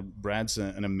 Brad's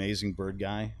an amazing bird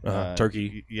guy.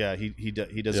 Turkey. He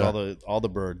does all the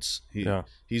birds.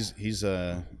 He's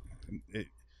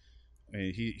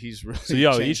really.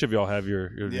 So each of y'all have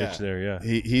your niche there. Yeah.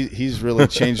 He's really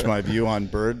changed my view on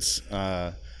birds.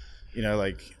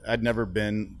 Like I'd never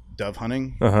been dove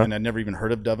hunting, and I'd never even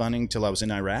heard of dove hunting until I was in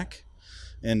Iraq.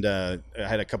 And I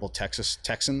had a couple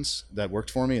Texans that worked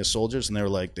for me as soldiers, and they were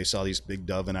like, they saw these big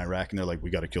dove in Iraq, and they're like,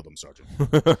 "We got to kill them, Sergeant."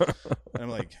 And I'm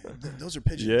like, "Those are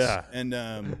pigeons." Yeah. And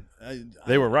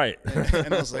they were right.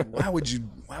 And I was like, "Why would you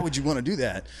want to do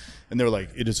that?" And they were like,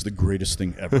 "It is the greatest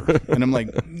thing ever." And I'm like,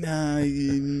 "Nah,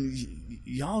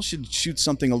 y'all should shoot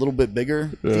something a little bit bigger.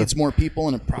 Feeds more people,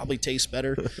 and it probably tastes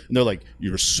better." And they're like,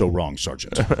 "You're so wrong,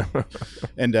 Sergeant."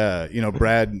 And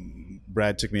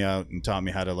Brad took me out and taught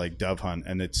me how to like dove hunt,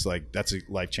 and it's like that's a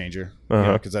life changer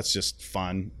because that's just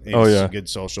fun. It's good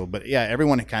social, but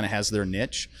everyone kind of has their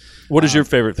niche. What is your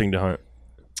favorite thing to hunt?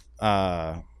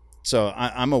 So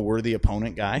I'm a worthy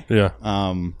opponent guy. Yeah.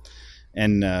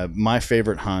 And my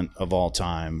favorite hunt of all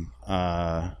time,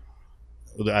 I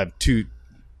have two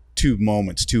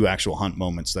actual hunt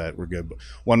moments that were good.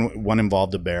 One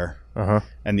involved a bear,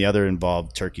 and the other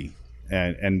involved turkey.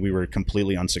 And we were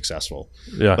completely unsuccessful.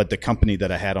 Yeah. But the company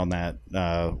that I had on that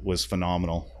was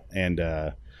phenomenal. And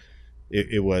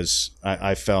it was,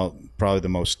 I felt, probably the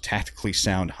most tactically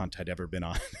sound hunt I'd ever been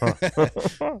on.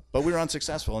 But we were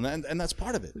unsuccessful, and that's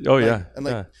part of it. Oh, yeah.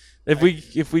 And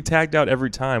if we tagged out every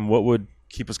time, what would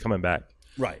keep us coming back?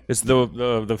 Right. It's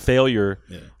the failure.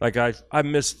 Yeah. Like I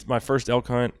missed my first elk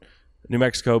hunt, New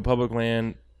Mexico, public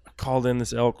land. I called in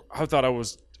this elk. I thought it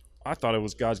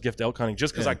was God's gift to elk hunting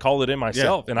just because I called it in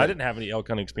myself, and I didn't have any elk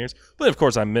hunting experience. But of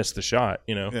course, I missed the shot.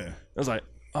 I was like,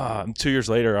 2 years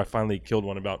later, I finally killed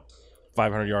one about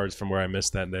 500 yards from where I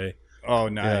missed that day. Oh,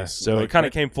 nice! Yeah, so it kind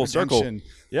of came full redemption.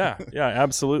 Circle. Yeah,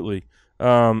 absolutely.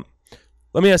 Let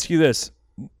me ask you this: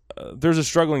 there's a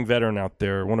struggling veteran out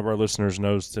there. One of our listeners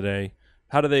knows today.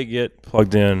 How do they get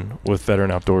plugged in with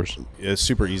Veteran Outdoors? It's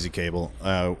super easy, Cable.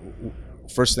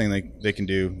 First thing they can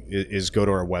do is go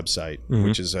to our website,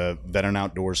 which is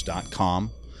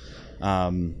veteranoutdoors.com.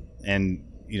 And,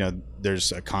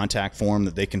 there's a contact form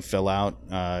that they can fill out.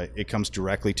 It comes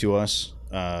directly to us,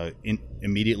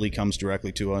 immediately comes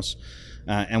directly to us.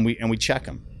 And we check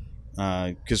them.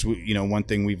 Because, one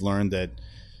thing we've learned that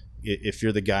if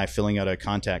you're the guy filling out a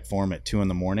contact form at 2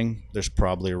 a.m, there's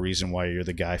probably a reason why you're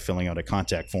the guy filling out a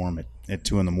contact form at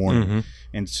 2 a.m.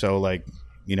 And so,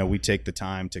 we take the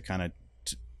time to kind of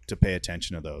to pay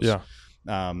attention to those. Yeah.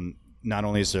 Not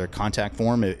only is there a contact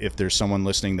form, if there's someone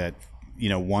listening that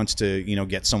wants to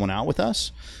get someone out with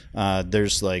us,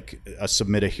 there's like a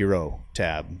submit a hero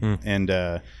tab. And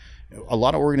a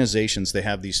lot of organizations, they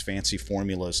have these fancy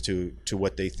formulas to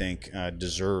what they think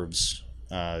deserves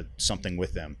something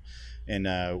with them. And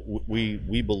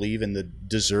we believe in the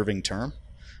deserving term.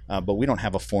 but we don't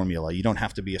have a formula. You don't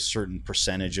have to be a certain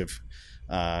percentage of,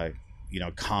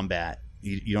 combat.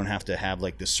 You don't have to have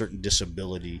like this certain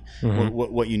disability. Mm-hmm.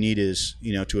 What you need is,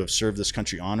 to have served this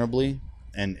country honorably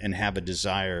and have a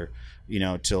desire,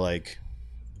 to like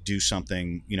do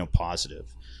something, positive.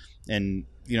 And,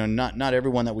 not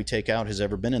everyone that we take out has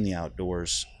ever been in the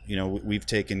outdoors. We've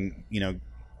taken,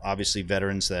 obviously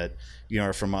veterans that,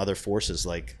 are from other forces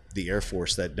like the Air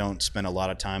Force that don't spend a lot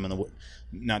of time in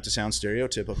not to sound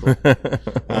stereotypical,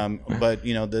 but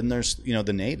then there's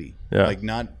the Navy. Yeah. Like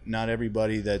not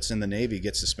everybody that's in the Navy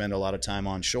gets to spend a lot of time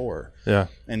on shore. Yeah.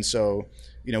 And so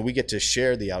we get to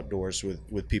share the outdoors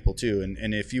with people too.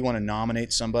 And if you want to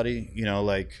nominate somebody,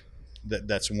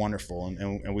 that's wonderful,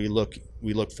 and we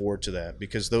look forward to that,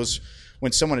 because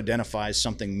when someone identifies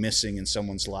something missing in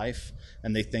someone's life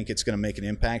and they think it's going to make an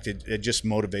impact, it just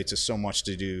motivates us so much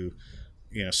to do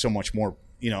so much more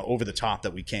over the top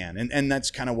that we can, and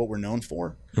that's kind of what we're known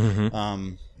for.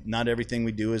 Mm-hmm. Not everything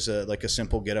we do is a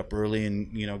simple get up early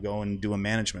and go and do a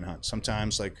management hunt.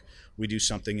 Sometimes we do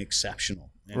something exceptional,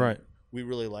 and right. We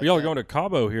really like. We all are that. going to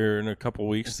Cabo here in a couple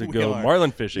weeks to We go are.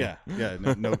 marlin fishing. Yeah.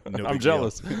 No I'm big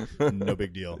jealous. Deal. No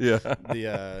big deal.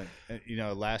 Yeah.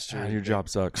 Last year. Your job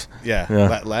sucks. Yeah.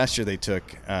 Yeah. Last year they took.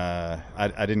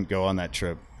 I didn't go on that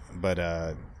trip,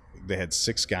 but they had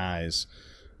 6 guys,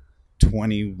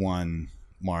 21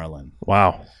 marlin.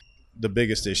 Wow. The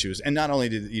biggest issue is, and not only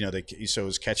did so it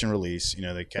was catch and release.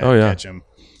 They catch them,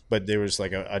 but there was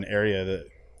like an area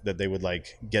that they would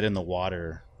like get in the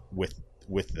water with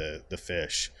the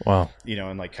fish. Wow.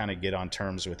 And like kind of get on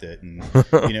terms with it, and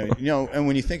and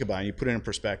when you think about it, you put it in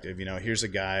perspective, here's a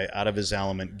guy out of his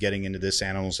element getting into this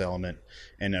animal's element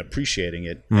and appreciating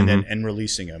it, Mm-hmm. and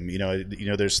releasing him.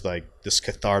 There's like this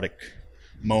cathartic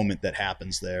moment that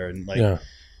happens there, and like Yeah.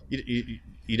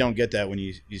 you don't get that when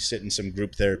you sit in some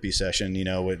group therapy session,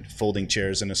 with folding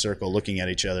chairs in a circle looking at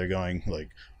each other going like,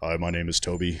 hi, my name is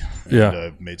Toby, and Yeah.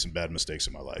 I've made some bad mistakes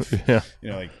in my life. Yeah.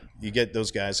 Like you get those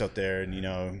guys out there, and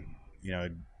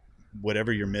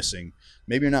whatever you're missing,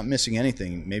 maybe you're not missing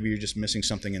anything, maybe you're just missing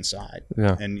something inside.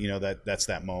 Yeah. And that's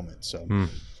that moment. So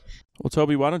Well,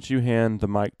 Toby, why don't you hand the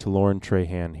mic to Lauren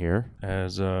Trahan here,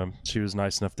 as she was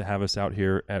nice enough to have us out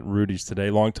here at Rudy's today,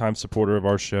 longtime supporter of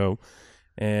our show.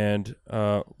 And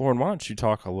Lauren, why don't you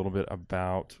talk a little bit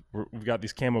about, we've got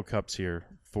these camo cups here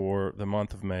for the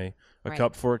month of May, a Right.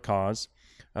 cup for a cause.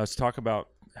 Let's talk about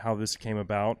how this came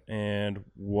about and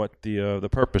what the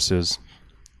purpose is.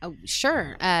 Oh,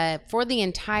 sure. For the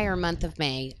entire month of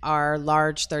May, our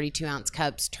large 32-ounce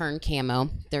cups turn camo.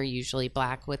 They're usually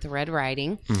black with red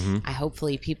writing.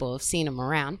 Hopefully people have seen them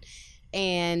around.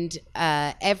 And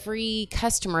every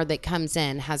customer that comes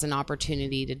in has an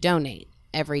opportunity to donate.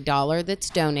 Every dollar that's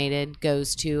donated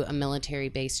goes to a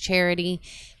military-based charity,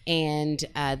 and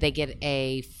they get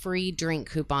a free drink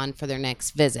coupon for their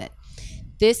next visit.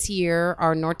 This year,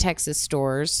 our North Texas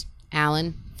stores,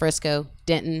 Allen, Frisco,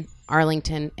 Denton,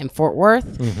 Arlington, and Fort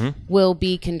Worth, will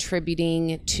be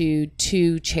contributing to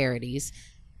 2 charities.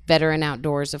 Veteran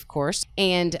Outdoors, of course,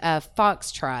 and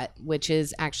Foxtrot, which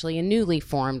is actually a newly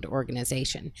formed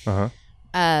organization.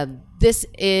 This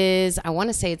is, I want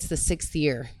to say it's the 6th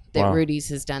year that Wow. Rudy's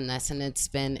has done this, and it's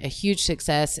been a huge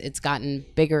success. It's gotten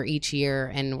bigger each year,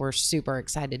 and we're super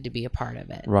excited to be a part of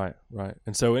it. Right.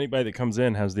 And so anybody that comes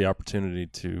in has the opportunity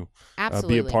to be a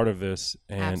Absolutely. part of this.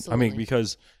 And I Absolutely. mean,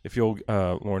 because if you'll,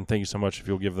 Lauren, thank you so much. If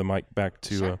you'll give the mic back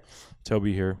to Sure.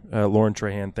 Toby here. Lauren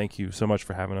Trahan, thank you so much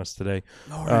for having us today.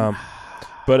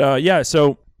 But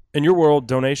so in your world,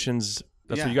 donations,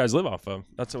 that's Yeah. what you guys live off of.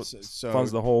 That's what So-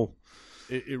 funds the whole.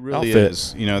 It really outfit.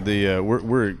 is.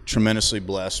 We're tremendously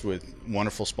blessed with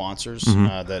wonderful sponsors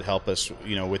that help us,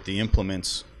 with the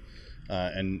implements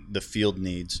and the field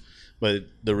needs. But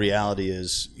the reality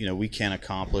is, we can't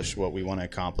accomplish what we want to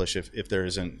accomplish if there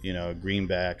isn't,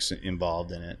 greenbacks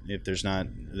involved in it. If there's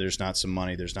not some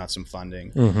money, there's not some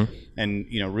funding. And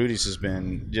Rudy's has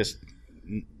been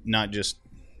not just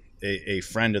a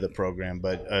friend of the program,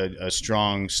 but a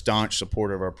strong, staunch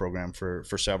supporter of our program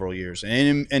for several years,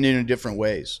 and in different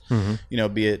ways.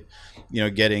 Be it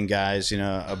getting guys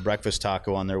a breakfast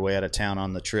taco on their way out of town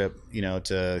on the trip,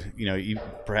 to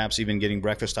perhaps even getting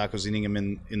breakfast tacos, eating them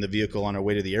in the vehicle on our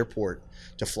way to the airport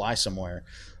to fly somewhere.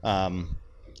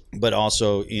 But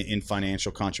also in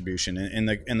financial contribution, and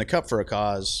the Cup for a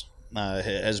Cause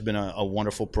has been a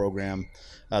wonderful program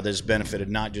that has benefited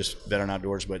not just Veteran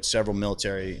Outdoors, but several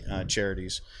military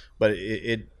charities. But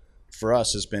it for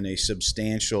us has been a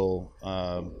substantial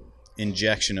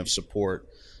injection of support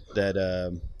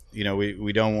that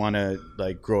we don't want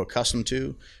to grow accustomed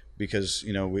to, because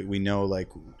we know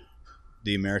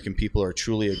the American people are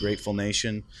truly a grateful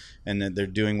nation, and that they're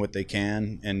doing what they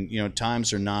can. And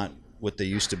times are not what they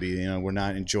used to be. We're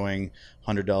not enjoying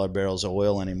 $100 barrels of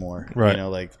oil anymore.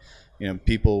 Right.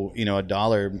 People, a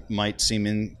dollar might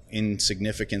seem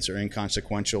insignificant or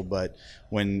inconsequential, but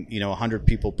when 100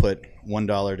 people put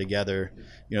 $1 together,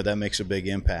 that makes a big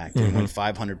impact. And when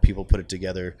 500 people put it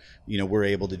together, we're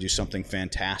able to do something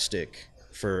fantastic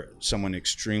for someone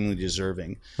extremely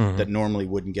deserving that normally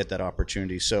wouldn't get that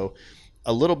opportunity. So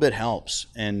a little bit helps,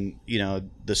 and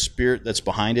the spirit that's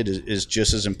behind it is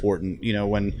just as important.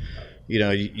 When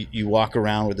you walk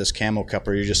around with this Camel Cup,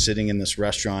 or you're just sitting in this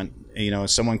restaurant,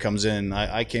 someone comes in.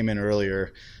 I came in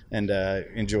earlier and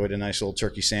enjoyed a nice little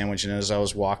turkey sandwich, and as I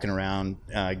was walking around,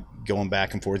 going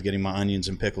back and forth getting my onions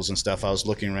and pickles and stuff, I was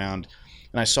looking around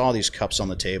and I saw these cups on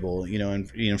the table,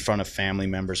 in front of family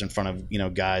members, in front of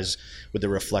and with the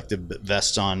reflective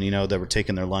vests on, that were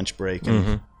taking their lunch break.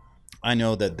 And I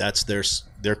know that that's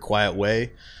their quiet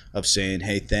way of saying,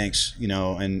 hey, thanks,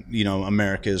 and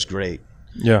America is great.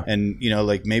 Yeah. And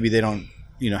maybe they don't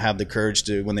have the courage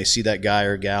to, when they see that guy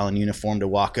or gal in uniform, to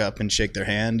walk up and shake their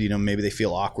hand. Maybe they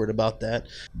feel awkward about that.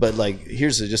 But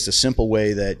here's just a simple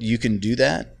way that you can do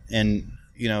that. And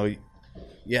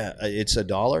it's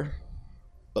 $1,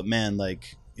 but man,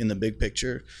 in the big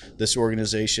picture, this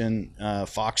organization,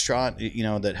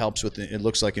 Foxtrot, that helps with it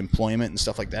looks like employment and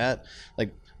stuff like that.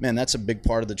 Man, that's a big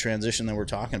part of the transition that we're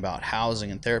talking about,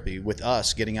 housing and therapy. With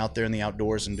us getting out there in the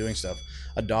outdoors and doing stuff,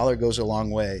 $1 goes a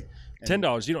long way.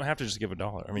 $10. You don't have to just give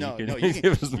 $1. I mean, you can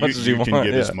give as much as you want. You can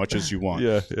give as much as you want.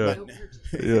 Yeah.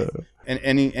 Yeah. And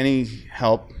any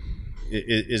help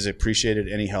is appreciated.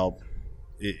 Any help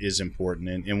is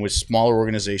important. And with smaller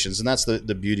organizations, and that's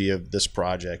the beauty of this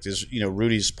project is,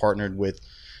 Rudy's partnered with,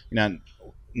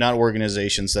 not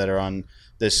organizations that are on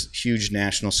this huge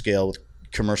national scale with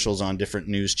commercials on different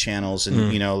news channels,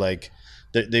 and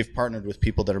they've partnered with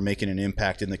people that are making an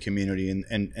impact in the community,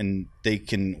 and they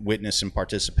can witness and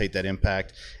participate that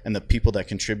impact, and the people that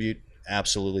contribute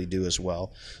absolutely do as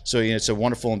well. So it's a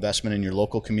wonderful investment in your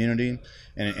local community,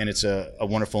 and it's a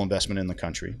wonderful investment in the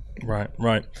country.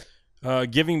 Right.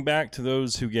 Giving back to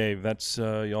those who gave, that's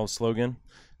y'all's slogan,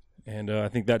 and I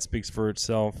think that speaks for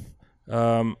itself.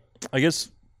 I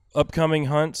guess upcoming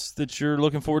hunts that you're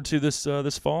looking forward to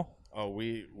this fall. Oh,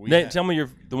 we Nate, tell me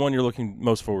the one you're looking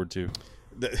most forward to.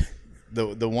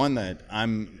 The one that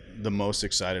I'm the most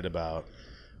excited about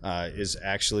is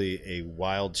actually a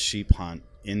wild sheep hunt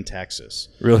in Texas.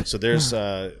 Really? So there's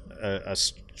a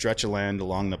stretch of land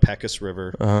along the Pecos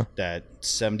River that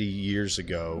 70 years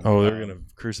ago. Oh, they're gonna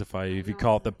crucify you if you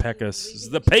call it the Pecos. It's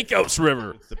the Pecos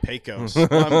River. It's the Pecos.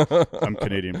 Well, I'm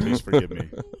Canadian. Please forgive me.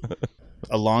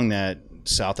 Along that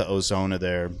south of Ozona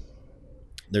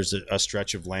there's a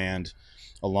stretch of land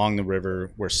along the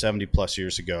river where 70 plus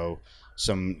years ago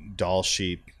some Dall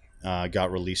sheep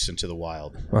got released into the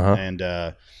wild, and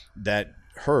that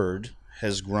herd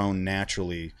has grown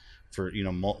naturally for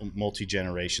multi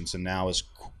generations, and now is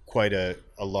quite a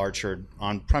large herd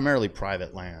on primarily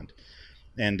private land.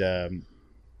 And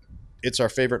it's our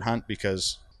favorite hunt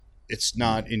because it's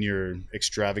not in your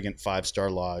extravagant 5-star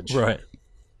lodge. Right.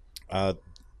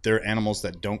 They're animals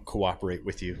that don't cooperate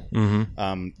with you.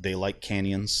 They like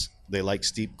canyons. They like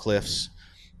steep cliffs.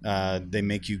 They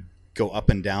make you go up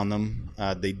and down them.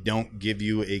 They don't give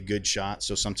you a good shot,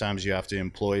 so sometimes you have to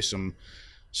employ some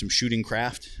shooting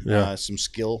craft, some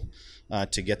skill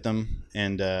to get them.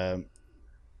 And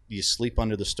you sleep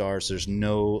under the stars. There's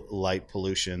no light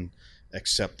pollution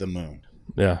except the moon.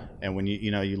 Yeah. And when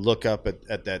you look up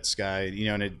at that sky, and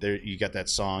you got that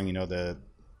song, the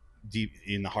deep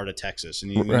in the heart of Texas,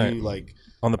 and you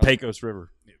on the Pecos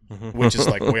River, which is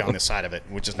way on the side of it,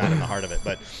 which is not in the heart of it.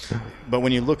 But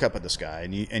when you look up at the sky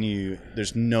and you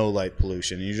there's no light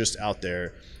pollution, and you're just out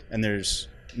there, and there's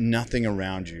nothing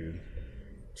around you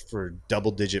for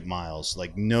double-digit miles,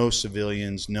 no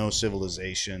civilians, no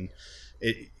civilization.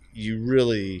 You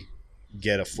really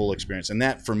get a full experience, and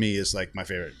that for me is my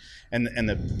favorite. And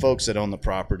the folks that own the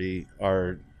property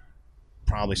are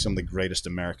probably some of the greatest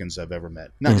Americans I've ever met.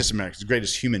 Not just Americans, the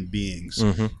greatest human beings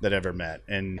that I've ever met.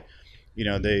 And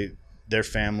their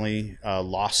family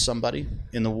lost somebody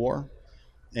in the war,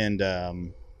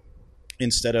 and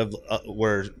instead of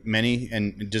where many,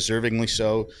 and deservingly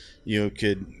so,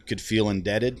 could feel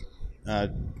indebted,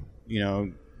 that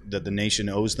the nation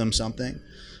owes them something.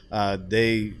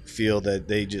 They feel that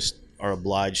they just are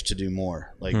obliged to do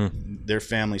more. Their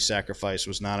family sacrifice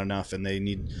was not enough, and they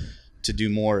need to do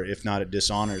more. If not, it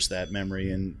dishonors that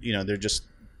memory. And they're just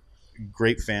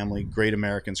great family, great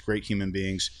Americans, great human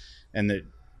beings. And that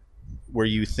where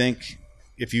you think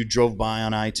if you drove by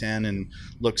on I-10 and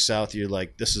looked south, you're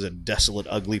like, this is a desolate,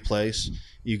 ugly place.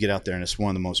 You get out there, and it's one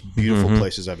of the most beautiful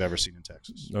places I've ever seen in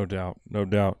Texas. No doubt.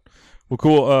 Well,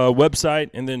 cool. Website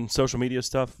and then social media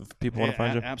stuff if people want to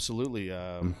find you. Absolutely.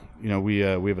 We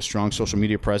have a strong social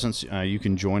media presence. You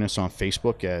can join us on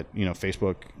Facebook at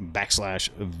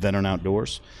Facebook.com/Veteran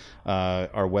Outdoors.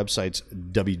 Our website's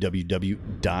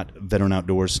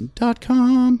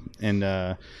www.veteranoutdoors.com,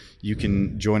 and you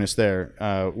can join us there.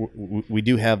 We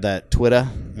do have that Twitter,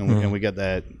 and we got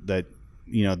that the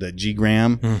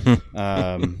G-gram,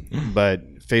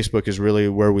 but Facebook is really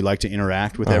where we like to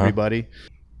interact with everybody.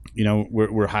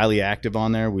 We're highly active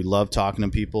on there. We love talking to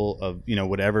people of,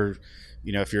 whatever,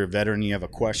 if you're a veteran, you have a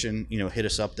question, hit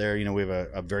us up there. We have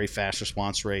a very fast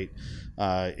response rate.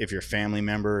 If you're a family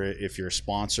member, if you're a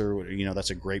sponsor,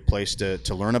 that's a great place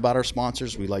to learn about our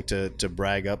sponsors. We like to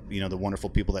brag up, the wonderful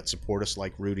people that support us,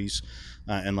 like Rudy's,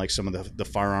 and like some of the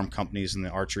firearm companies and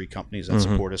the archery companies that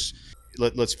support us.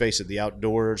 Let's face it, the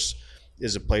outdoors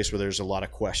is a place where there's a lot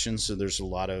of questions. So there's a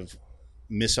lot of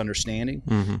misunderstanding,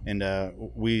 and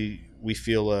we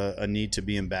feel a need to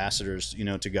be ambassadors,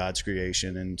 to God's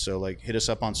creation, and so hit us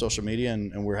up on social media,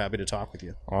 and we're happy to talk with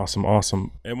you. Awesome.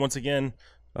 And once again,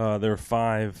 there are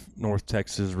 5 North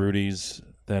Texas Rudy's.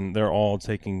 Then they're all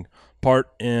taking part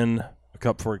in a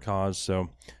Cup for a Cause. So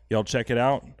y'all check it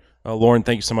out. Lauren,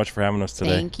 thank you so much for having us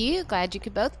today. Thank you. Glad you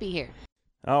could both be here.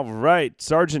 All right,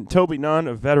 Sergeant Toby Nunn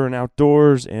of Veteran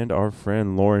Outdoors and our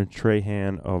friend Lauren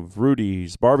Trahan of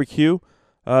Rudy's Barbecue.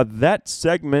 That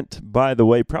segment, by the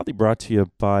way, proudly brought to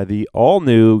you by the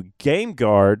all-new Game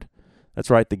Guard. That's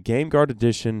right, the Game Guard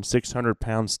Edition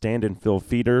 600-pound stand-and-fill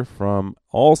feeder from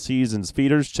All Seasons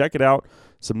Feeders. Check it out.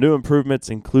 Some new improvements,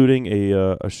 including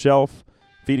a shelf,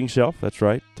 feeding shelf. That's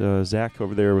right. Zach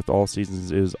over there with All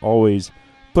Seasons is always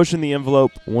pushing the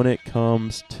envelope when it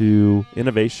comes to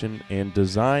innovation and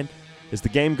design. Is the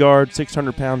Game Guard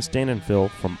 600-pound stand-and-fill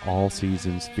from All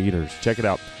Seasons Feeders. Check it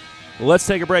out. Well, let's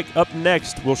take a break. Up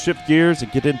next, we'll shift gears and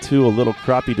get into a little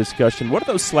crappie discussion. What are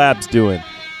those slabs doing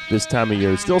this time of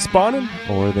year? Still spawning,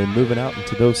 or are they moving out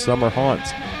into those summer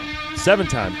haunts?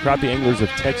 7-time Crappie Anglers of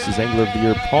Texas Angler of the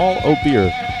Year, Paul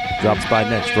O'Beer, drops by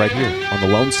next right here on the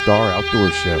Lone Star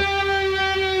Outdoors Show.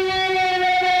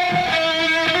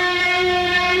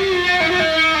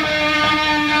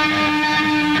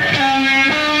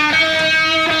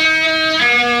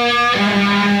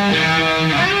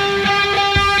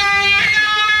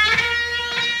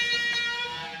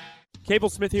 Cable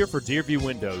Smith here for Deerview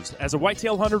Windows. As a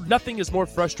whitetail hunter, nothing is more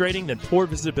frustrating than poor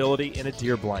visibility in a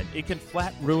deer blind. It can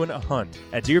flat ruin a hunt.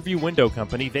 At Deerview Window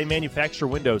Company, they manufacture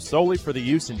windows solely for the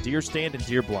use in deer stand and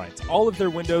deer blinds. All of their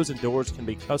windows and doors can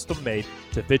be custom made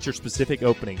to fit your specific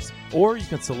openings. Or you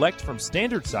can select from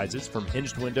standard sizes, from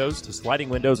hinged windows to sliding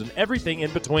windows and everything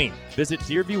in between. Visit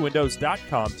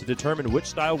DeerviewWindows.com to determine which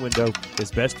style window is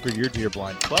best for your deer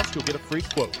blind. Plus, you'll get a free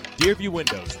quote. Deerview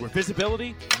Windows, where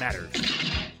visibility matters.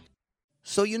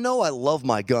 So I love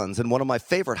my guns, and one of my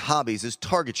favorite hobbies is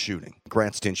target shooting.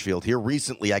 Grant Stinchfield here.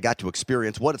 Recently, I got to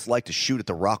experience what it's like to shoot at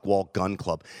the Rockwall Gun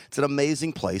Club. It's an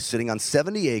amazing place sitting on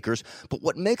 70 acres, but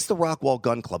what makes the Rockwall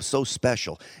Gun Club so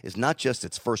special is not just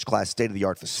its first-class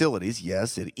state-of-the-art facilities.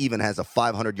 Yes, it even has a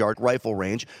 500-yard rifle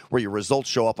range where your results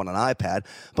show up on an iPad,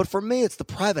 but for me, it's the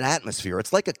private atmosphere.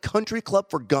 It's like a country club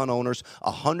for gun owners,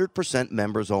 100%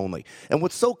 members only. And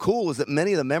what's so cool is that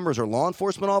many of the members are law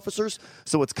enforcement officers,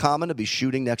 so it's common to be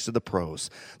shooting next to the pros.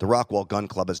 The Rockwall Gun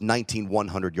Club has 19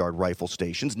 100-yard rifle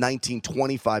stations, 19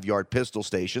 25-yard pistol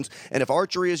stations, and if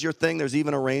archery is your thing, there's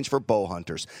even a range for bow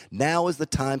hunters. Now is the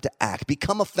time to act.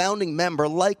 Become a founding member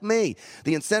like me.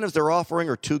 The incentives they're offering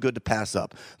are too good to pass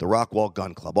up. The Rockwall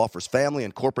Gun Club offers family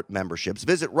and corporate memberships.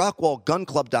 Visit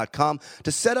rockwallgunclub.com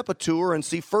to set up a tour and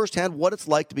see firsthand what it's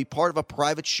like to be part of a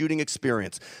private shooting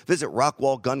experience. Visit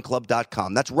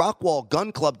rockwallgunclub.com. That's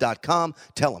rockwallgunclub.com.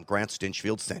 Tell them Grant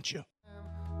Stinchfield sent you.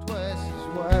 Twice as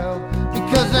wild,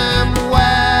 because I'm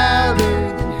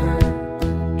wilder than her.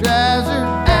 Drives her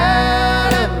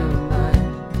out of her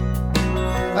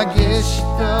mind. I guess she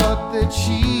thought that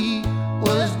she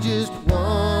was just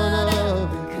one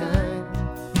of a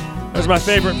kind. That's my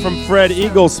favorite from Fred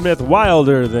Eaglesmith,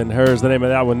 Wilder Than Hers, the name of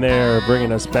that one there,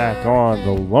 bringing us back on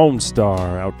the Lone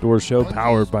Star Outdoor Show,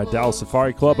 powered by Dallas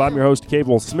Safari Club. I'm your host,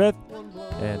 Cable Smith,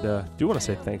 and do want to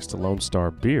say thanks to Lone Star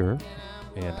Beer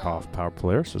and Hoff Power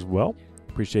Polaris as well.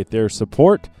 Appreciate their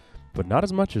support, but not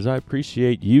as much as I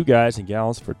appreciate you guys and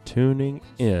gals for tuning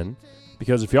in,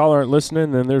 because if y'all aren't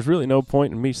listening, then there's really no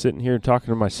point in me sitting here talking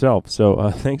to myself.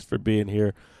 So thanks for being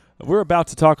here. We're about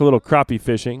to talk a little crappie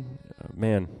fishing.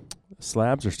 Man,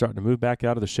 slabs are starting to move back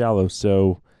out of the shallows,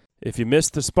 so if you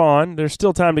missed the spawn, there's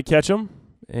still time to catch them.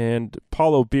 and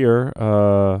Paulo Beer,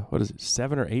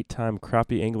 7 or 8 time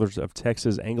Crappie Anglers of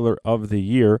Texas Angler of the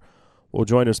Year, will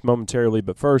join us momentarily.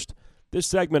 But first, this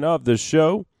segment of the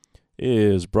show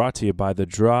is brought to you by the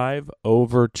Drive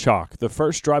Over Chalk. The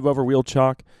first Drive Over wheel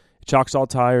chalk. It chalks all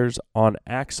tires on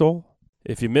axle.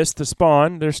 If you missed the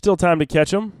spawn, there's still time to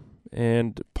catch them.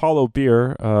 And Paulo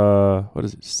Beer,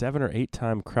 7 or 8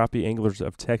 time Crappie Anglers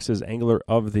of Texas Angler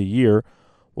of the Year,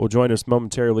 will join us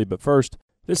momentarily. But first,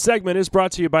 this segment is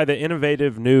brought to you by the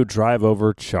innovative new Drive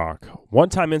Over Chalk.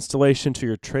 One-time installation to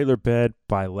your trailer bed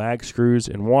by lag screws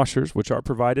and washers, which are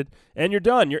provided, and you're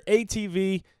done. Your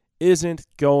ATV isn't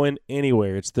going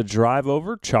anywhere. It's the Drive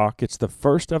Over Chalk. It's the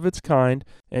first of its kind,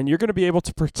 and you're going to be able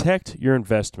to protect your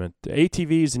investment. The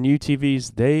ATVs and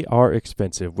UTVs, they are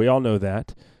expensive. We all know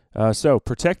that. So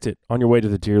protect it on your way to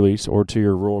the deer lease or to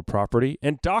your rural property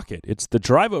and dock it. It's the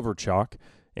Drive Over Chalk,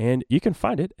 and you can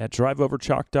find it at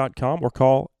driveoverchalk.com or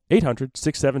call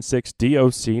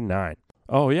 800-676-DOC9.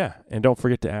 Oh, yeah, and don't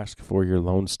forget to ask for your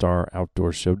Lone Star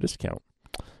Outdoor Show discount.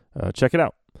 Check it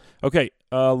out. Okay,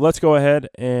 let's go ahead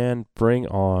and bring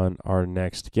on our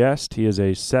next guest. He is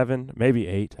a 7, maybe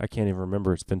 8. I can't even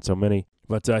remember. It's been so many.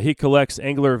 But he collects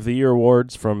Angler of the Year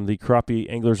awards from the Crappie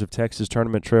Anglers of Texas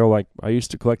Tournament Trail like I used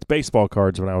to collect baseball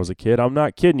cards when I was a kid. I'm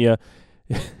not kidding you.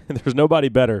 There's nobody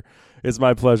better. It's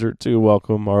my pleasure to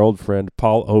welcome our old friend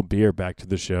Paulo Beer back to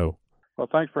the show. Well,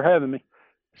 thanks for having me.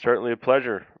 Certainly a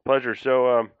pleasure.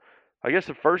 So I guess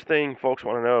the first thing folks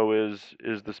want to know is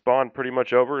the spawn pretty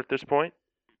much over at this point?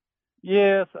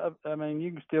 Yes, I mean,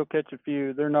 you can still catch a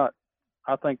few. They're not,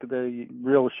 I think the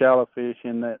real shallow fish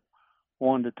in that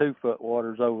 1 to 2 foot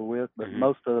water's over with, but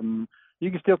most of them,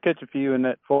 you can still catch a few in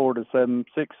that 4 to 7,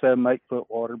 6, 7, 8 foot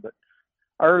water, but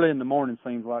early in the morning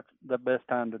seems like the best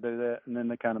time to do that, and then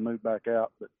they kind of move back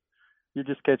out. But you're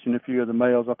just catching a few of the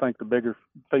males. I think the bigger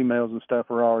females and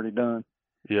stuff are already done.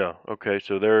 Yeah, okay,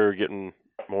 so they're getting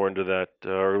more into that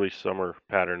early summer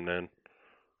pattern then.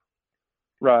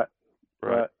 Right.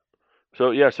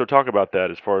 So talk about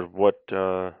that as far as what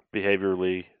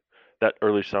behaviorally that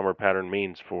early summer pattern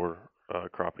means for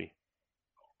crappie.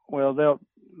 Well,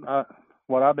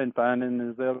 what I've been finding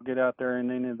is they'll get out there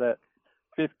in any of that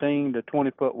 15 to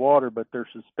 20 foot water, but they're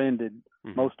suspended.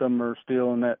 Mm-hmm. Most of them are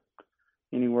still in that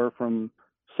anywhere from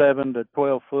 7 to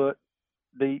 12 foot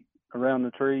deep around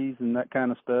the trees and that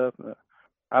kind of stuff.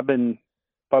 I've been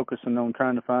focusing on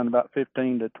trying to find about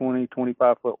 15 to 20,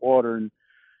 25 foot water,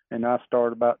 and I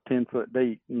start about 10 foot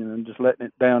deep, just letting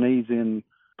it down easy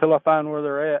until I find where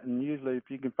they're at. And usually if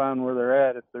you can find where they're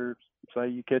at, if they're, say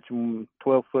you catch them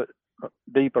 12 foot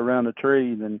deep around a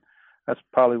tree, then that's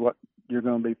probably what you're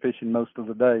going to be fishing most of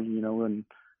the day, and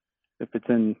if it's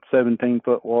in 17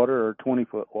 foot water or 20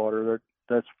 foot water,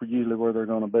 that's usually where they're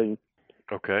going to be.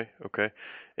 Okay.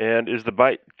 And is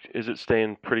it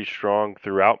staying pretty strong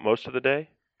throughout most of the day?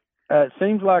 It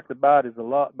seems like the bite is a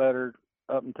lot better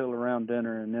up until around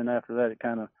dinner, and then after that it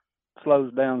kind of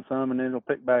slows down some, and then it'll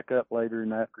pick back up later in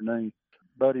the afternoon.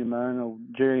 Buddy of mine, old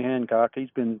Jerry Hancock,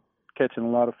 he's been catching a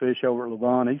lot of fish over at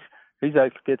Levon. He's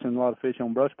actually catching a lot of fish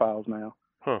on brush piles now,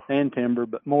 and timber,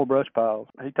 but more brush piles.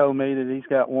 He told me that he's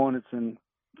got one that's in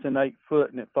 8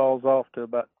 foot and it falls off to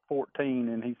about 14,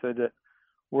 and he said that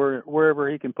wherever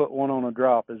he can put one on a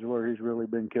drop is where he's really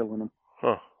been killing them.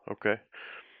 Okay.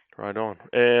 Right on.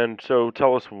 And so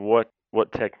tell us what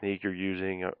technique you're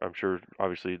using. I'm sure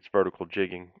obviously it's vertical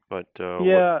jigging, but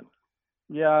I'm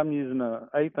using a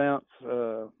 1/8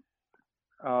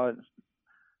 ounce.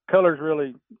 Color's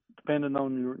really depending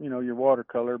on your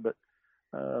watercolor, but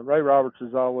Ray Roberts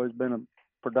has always been a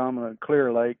predominant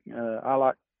Clear Lake. I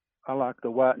like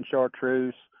the white and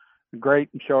chartreuse, the great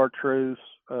and chartreuse.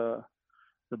 The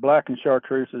black and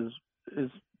chartreuse is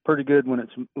pretty good when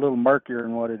it's a little murkier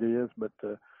than what it is, but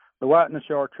the white and the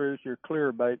chartreuse, your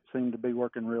clear bait, seem to be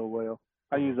working real well.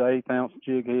 I use a 1/8 ounce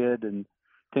jig head and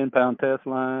 10-pound test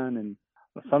line, and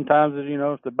sometimes,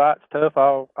 if the bite's tough,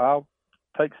 I'll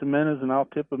take some minnows and I'll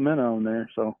tip a minnow on there.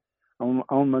 So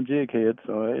on my jig head,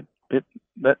 so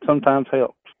that sometimes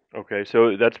helps. Okay,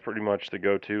 so that's pretty much the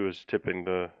go-to is tipping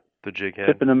the jig head.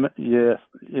 Tipping them, yes.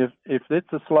 If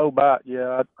it's a slow bite,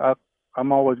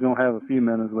 I'm always going to have a few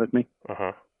minnows with me,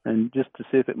 and just to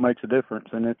see if it makes a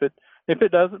difference. And if it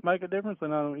doesn't make a difference,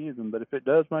 then I don't use them. But if it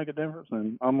does make a difference,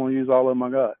 then I'm going to use all of them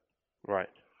I got. Right,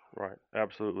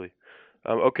 absolutely.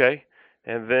 Okay,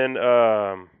 and then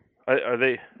are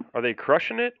they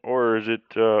crushing it, or is it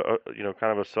kind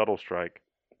of a subtle strike?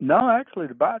 No, actually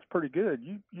the bite's pretty good.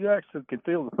 You actually can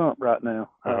feel the thump right now.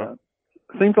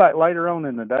 Seems like later on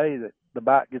in the day that the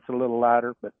bite gets a little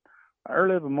lighter, but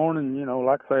early in the morning,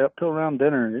 like I say, up till around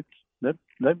dinner,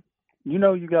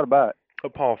 you got a bite.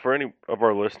 Paul, for any of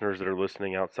our listeners that are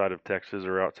listening outside of Texas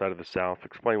or outside of the South,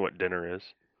 explain what dinner is.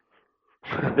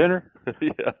 Dinner?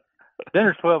 Yeah.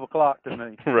 Dinner's 12 o'clock to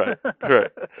me. Right.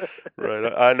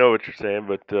 I know what you're saying,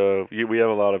 but we have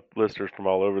a lot of listeners from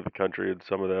all over the country, and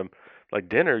some of them like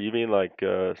dinner. You mean like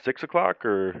 6 o'clock,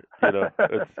 or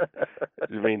it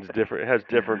means different. It has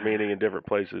different meaning in different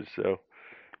places. So,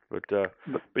 but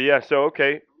yeah. So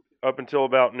okay, up until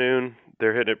about noon,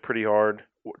 they're hitting it pretty hard.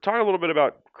 Talk a little bit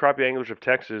about Crappie Anglers of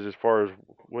Texas as far as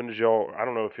when did y'all? I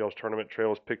don't know if y'all's tournament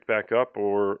trails picked back up,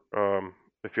 or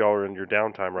if y'all are in your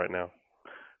downtime right now.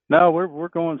 No, we're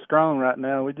going strong right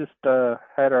now. We just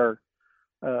had our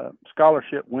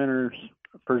scholarship winners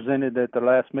presented at the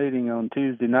last meeting on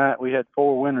Tuesday night. We had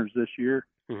 4 winners this year,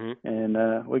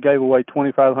 and we gave away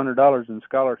 $2,500 in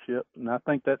scholarship. And I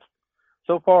think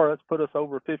so far that's put us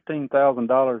over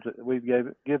 $15,000 that we've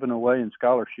given away in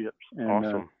scholarships. And,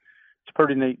 awesome. It's a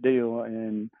pretty neat deal,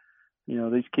 and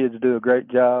these kids do a great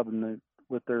job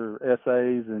with their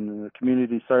essays and the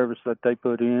community service that they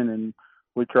put in, and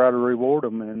we try to reward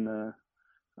them, and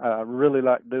I really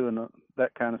like doing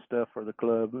that kind of stuff for the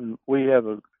club. And we have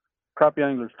Crappie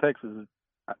Anglers Texas,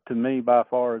 to me, by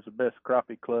far is the best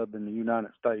crappie club in the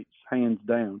United States, hands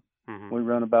down. We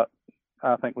run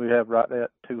I think we have right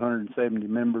at 270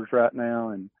 members right now,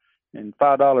 and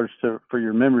 $5 for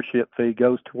your membership fee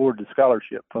goes toward the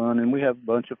scholarship fund. And we have a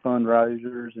bunch of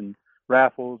fundraisers and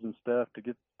raffles and stuff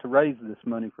to raise this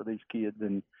money for these kids,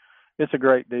 and it's a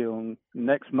great deal. And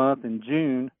next month in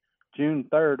June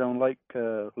 3rd on Lake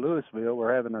Louisville,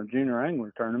 we're having our junior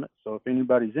angler tournament. So if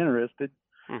anybody's interested,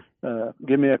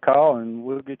 give me a call and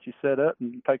we'll get you set up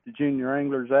and take the junior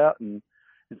anglers out. And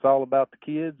it's all about the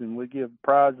kids, and we give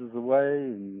prizes away,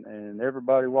 and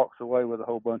everybody walks away with a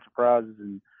whole bunch of prizes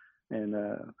and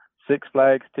Six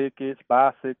Flags tickets,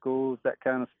 bicycles, that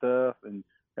kind of stuff. And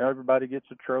everybody gets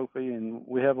a trophy, and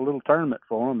we have a little tournament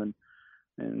for them,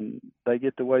 and they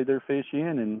get to weigh their fish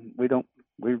in, and we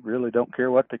really don't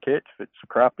care what they catch. If it's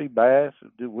crappie, bass,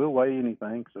 we'll weigh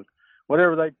anything. So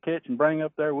whatever they catch and bring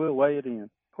up there, we'll weigh it in.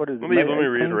 What is it? Let me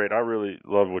reiterate. I really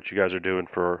love what you guys are doing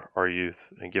for our youth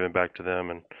and giving back to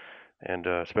them, and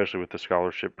especially with the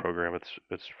scholarship program,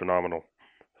 it's phenomenal.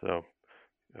 So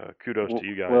kudos to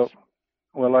you guys.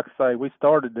 Well, like I say, we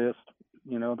started this.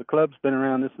 The club's been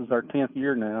around. This is our 10th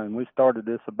year now, and we started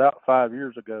this about 5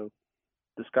 years ago,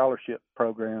 the scholarship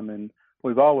program, and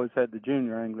we've always had the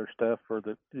junior angler stuff for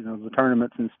the the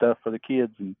tournaments and stuff for the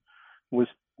kids, and we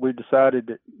decided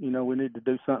that we need to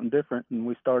do something different, and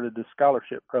we started the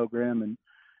scholarship program,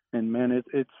 and man,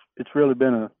 it's really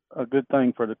been a good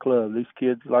thing for the club. These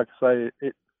kids, like I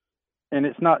say, and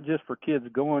it's not just for kids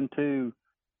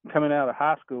coming out of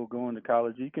high school going to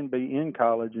college. You can be in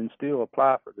college and still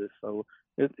apply for this, so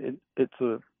it's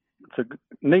a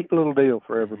neat little deal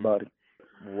for everybody.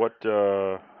 What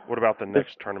about the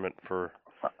next tournament for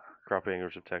Crappie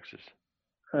Anglers of Texas?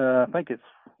 I think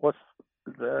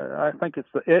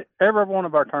every one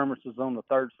of our tournaments is on the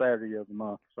 3rd Saturday of the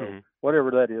month. So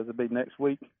whatever that is, it'll be next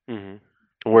week.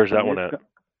 Where's that one at?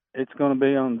 It's going to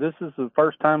be on. This is the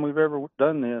first time we've ever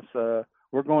done this.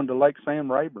 We're going to Lake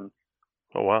Sam Rayburn.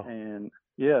 Oh wow! And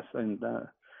yes, and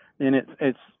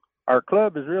it's our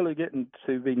club is really getting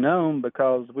to be known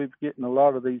because we're getting a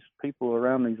lot of these people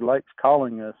around these lakes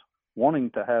calling us,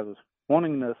 wanting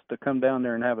us to come down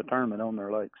there and have a tournament on their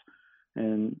lakes.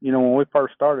 And when we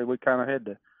first started, we kind of had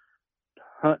to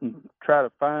hunt and try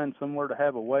to find somewhere to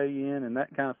have a weigh-in and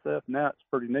that kind of stuff. Now it's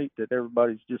pretty neat that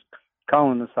everybody's just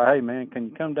calling us, hey man, can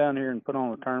you come down here and put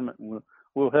on a tournament? And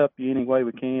we'll help you any way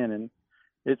we can. And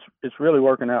it's really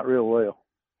working out real well.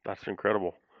 That's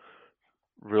incredible.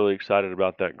 Really excited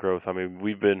about that growth. I mean,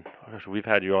 we've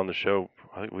had you on the show.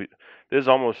 I think this is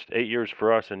almost 8 years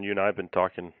for us, and you and I have been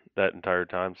talking that entire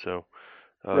time. So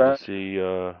to see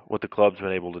what the club's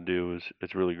been able to do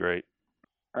it's really great.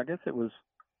 I guess it was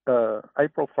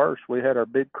April 1st. We had our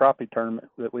big crappie tournament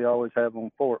that we always have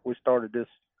on Fort. We started this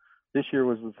year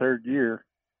was the 3rd year,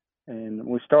 and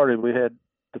we had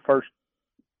the first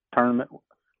tournament.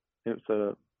 It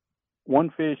was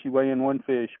one fish, you weigh in one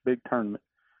fish, big tournament.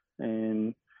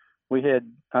 And we had,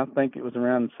 I think it was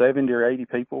around 70 or 80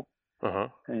 people.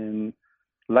 And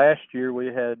last year we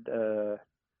had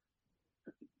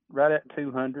right at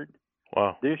 200.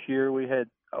 Wow. This year we had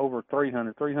over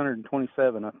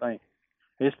 327, I think.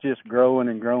 It's just growing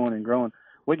and growing and growing.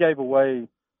 We gave away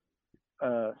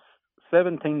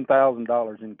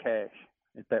 $17,000 in cash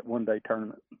at that one-day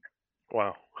tournament.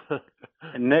 Wow.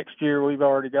 And next year we've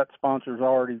already got sponsors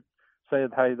already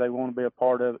said, hey, they want to be a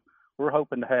part of it. We're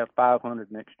hoping to have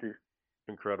 500 next year.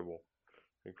 Incredible.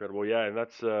 Incredible. Yeah, and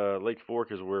that's Lake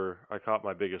Fork is where I caught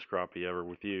my biggest crappie ever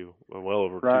with you, well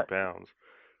over Right. 2 pounds.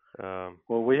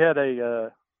 Well, we had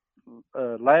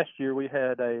last year we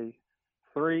had a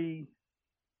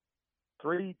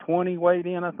 320 weighed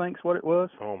in, I think is what it was.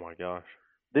 Oh my gosh.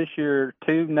 This year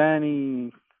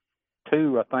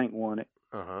 292, I think, won it.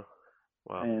 Uh-huh.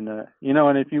 Wow. And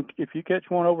and if you catch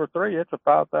one over 3, it's a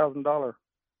 $5,000.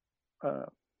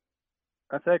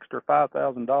 That's extra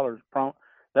 $5,000.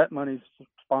 That money's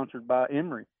sponsored by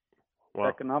Emory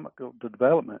Economical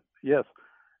Development. Yes,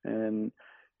 and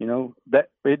that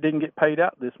it didn't get paid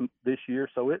out this year,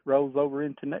 so it rolls over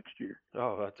into next year.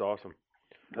 Oh, that's awesome.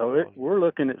 So we're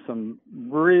looking at some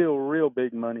real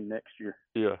big money next year.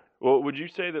 Yeah. Well, would you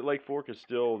say that Lake Fork is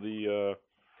still when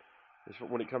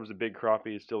it comes to big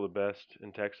crappie, is still the best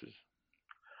in Texas?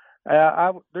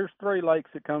 There's 3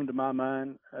 lakes that come to my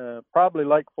mind. Probably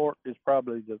Lake Fork is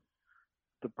probably the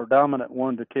predominant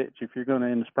one to catch. If you're going to,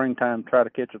 in the springtime, try to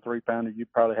catch a 3-pounder, you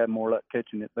probably have more luck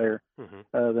catching it there.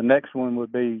 Mm-hmm. The next one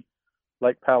would be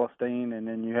Lake Palestine, and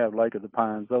then you have Lake of the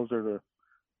Pines. Those are the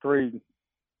 3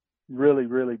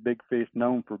 really big fish,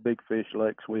 known for big fish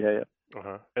lakes we have.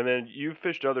 Uh-huh. And then you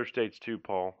fished other states too,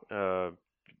 Paul. I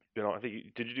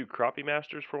think did you do Crappie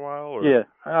Masters for a while? Or? Yeah,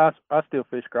 I still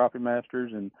fish Crappie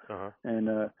Masters, and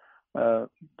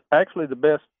actually the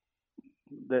best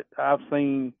that I've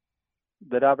seen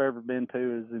that I've ever been to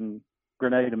is in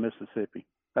Grenada, Mississippi.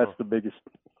 That's the biggest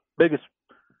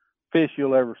fish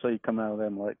you'll ever see come out of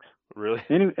them lakes. Really?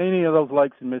 Any of those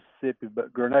lakes in Mississippi,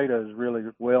 but Grenada is really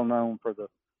well known for the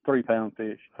 3-pound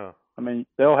fish. Huh. I mean,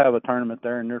 they'll have a tournament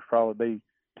there, and there's probably be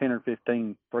 10 or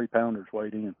 15 3-pounders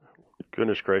weighed in.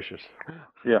 Goodness gracious.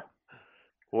 Yeah.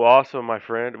 Well, awesome, my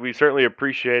friend. We certainly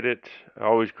appreciate it.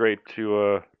 Always great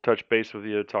to touch base with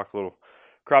you, talk a little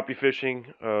crappie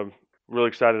fishing. Really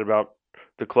excited about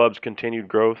the club's continued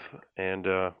growth, and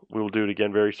we will do it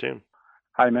again very soon.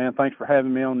 Hey, man, thanks for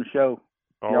having me on the show.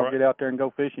 All Y'all right. get out there and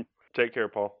go fishing. Take care,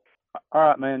 Paul. All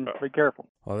right, man. Be careful.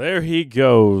 Well, there he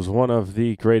goes, one of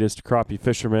the greatest crappie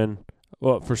fishermen.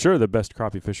 Well, for sure the best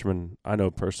crappie fisherman I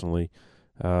know personally.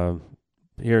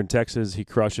 Here in Texas, he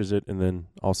crushes it, and then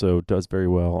also does very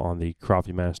well on the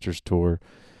Crappie Masters Tour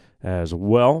as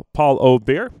well. Paul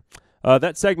O'Beer.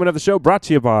 That segment of the show brought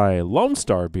to you by Lone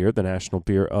Star Beer, the national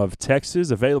beer of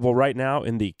Texas, available right now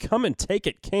in the Come and Take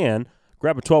It can.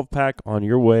 Grab a 12-pack on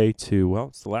your way to, well,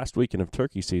 it's the last weekend of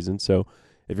turkey season, so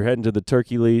if you're heading to the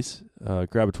turkey lease,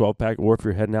 grab a 12-pack, or if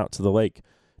you're heading out to the lake,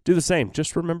 do the same.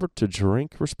 Just remember to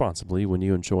drink responsibly when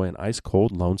you enjoy an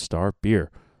ice-cold Lone Star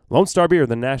Beer. Lone Star Beer,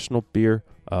 the national beer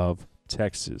of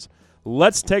Texas.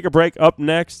 Let's take a break. Up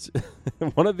next,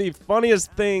 one of the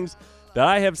funniest things that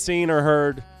I have seen or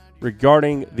heard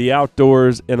regarding the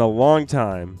outdoors in a long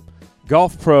time.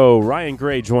 Golf pro Ryan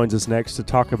Gray joins us next to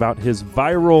talk about his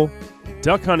viral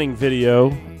duck hunting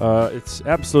video. It's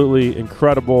absolutely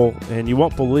incredible, and you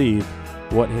won't believe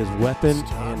what his weapon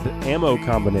and ammo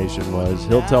combination was.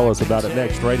 He'll tell us about it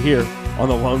next right here on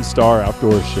the Lone Star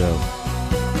Outdoors Show.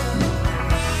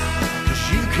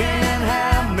 You can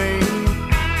have me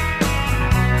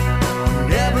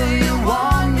whenever you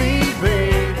want me,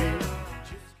 baby.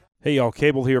 Hey y'all,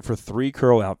 Cable here for 3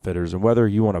 Curl Outfitters, and whether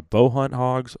you want to bow hunt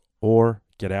hogs or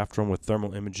get after them with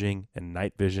thermal imaging and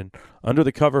night vision, under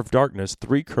the cover of darkness,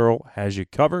 3 Curl has you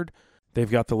covered. They've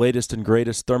got the latest and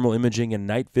greatest thermal imaging and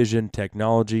night vision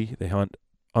technology. They hunt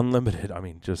unlimited,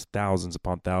 just thousands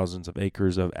upon thousands of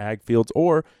acres of ag fields,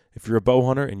 or if you're a bow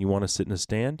hunter and you want to sit in a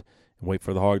stand and wait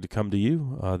for the hog to come to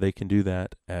you, they can do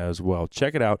that as well.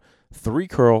 Check it out,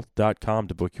 3curl.com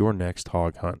to book your next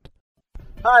hog hunt.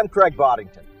 Hi, I'm Craig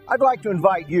Boddington. I'd like to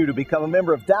invite you to become a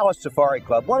member of Dallas Safari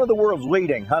Club, one of the world's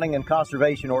leading hunting and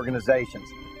conservation organizations.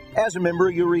 As a member,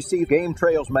 you'll receive Game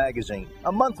Trails magazine,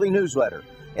 a monthly newsletter,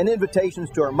 and invitations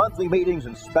to our monthly meetings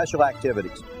and special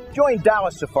activities. Join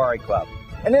Dallas Safari Club,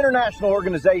 an international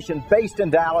organization based in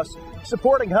Dallas,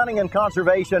 supporting hunting and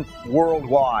conservation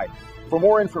worldwide. For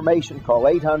more information, call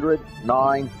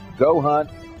 800-9-GO-HUNT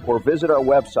or visit our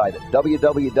website at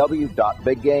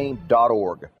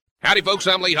www.biggame.org. Howdy, folks.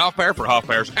 I'm Lee Hoffpauir for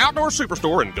Hoffpaur's Outdoor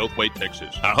Superstore in Goldthwaite,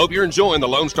 Texas. I hope you're enjoying the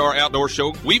Lone Star Outdoor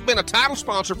Show. We've been a title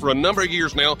sponsor for a number of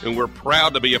years now, and we're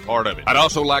proud to be a part of it. I'd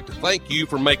also like to thank you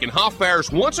for making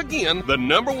Hoffpaur's once again the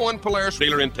 #1 Polaris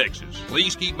dealer in Texas.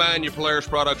 Please keep buying your Polaris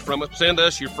products from us. Send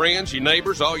us your friends, your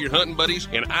neighbors, all your hunting buddies,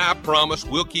 and I promise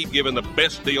we'll keep giving the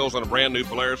best deals on a brand new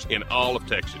Polaris in all of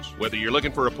Texas. Whether you're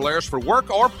looking for a Polaris for work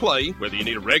or play, whether you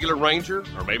need a regular Ranger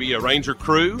or maybe a Ranger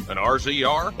Crew, an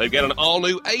RZR, they've got an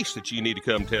all-new Ace bikes that you need to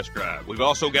come test drive. We've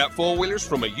also got four-wheelers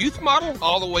from a youth model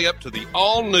all the way up to the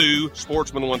all-new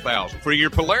Sportsman 1000. For your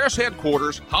Polaris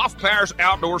headquarters, Hoffpower's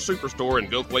Outdoor Superstore in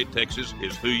Goldthwaite, Texas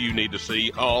is who you need to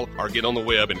see, call, or get on the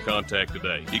web and contact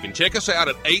today. You can check us out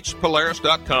at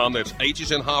hpolaris.com. That's H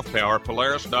is in Hoffpower,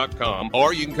 Polaris.com.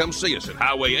 Or you can come see us at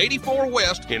Highway 84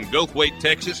 West in Goldthwaite,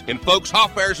 Texas. And folks,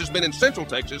 Hoffpowers has been in Central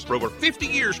Texas for over 50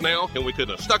 years now, and we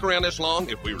couldn't have stuck around this long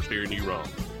if we were steering you wrong.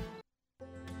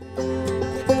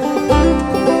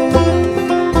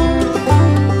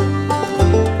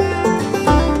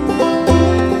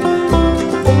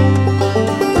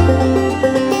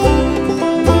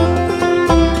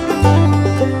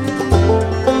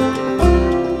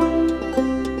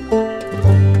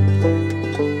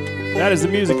 That is the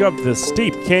music of the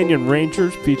Steep Canyon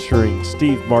Rangers featuring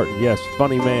Steve Martin. Yes,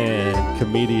 funny man,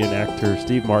 comedian, actor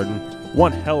Steve Martin.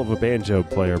 One hell of a banjo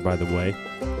player, by the way.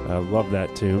 I love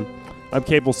that tune. I'm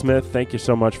Cable Smith. Thank you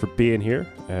so much for being here.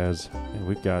 As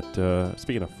we've got,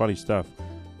 speaking of funny stuff,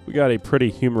 we got a pretty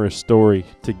humorous story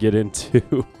to get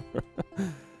into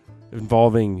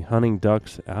involving hunting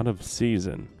ducks out of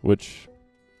season, which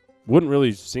wouldn't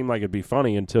really seem like it'd be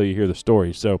funny until you hear the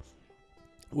story. So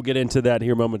we'll get into that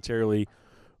here momentarily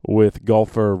with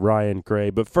golfer Ryan Gray.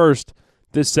 But first,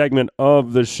 this segment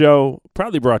of the show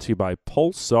proudly brought to you by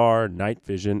Pulsar Night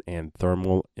Vision and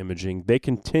Thermal Imaging. They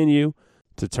continue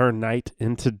to turn night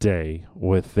into day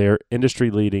with their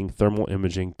industry-leading thermal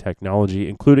imaging technology,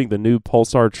 including the new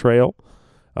Pulsar Trail,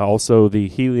 also the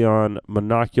Helion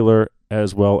Monocular,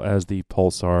 as well as the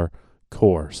Pulsar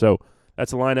Core. So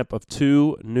that's a lineup of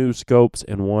 2 new scopes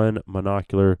and 1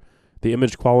 monocular. The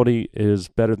image quality is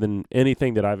better than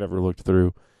anything that I've ever looked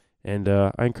through, and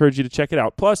I encourage you to check it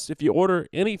out. Plus, if you order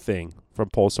anything from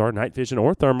Pulsar, Night Vision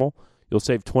or Thermal, you'll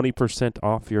save 20%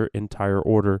 off your entire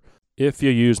order if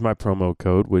you use my promo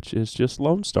code, which is just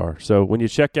Lone Star. So when you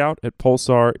check out at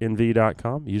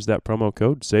pulsarnv.com, use that promo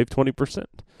code, save 20%.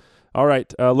 All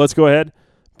right, let's go ahead.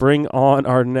 Bring on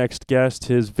our next guest.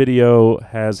 His video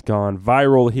has gone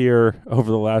viral here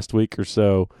over the last week or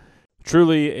so.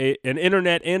 Truly an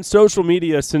internet and social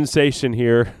media sensation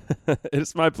here.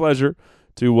 It's my pleasure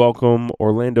to welcome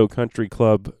Orlando Country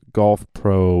Club golf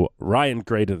pro Ryan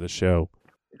Gray to the show.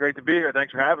 Great to be here.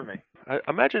 Thanks for having me. I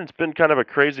imagine it's been kind of a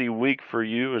crazy week for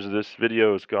you as this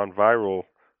video has gone viral.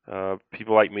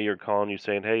 People like me are calling you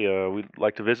saying, hey, we'd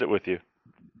like to visit with you.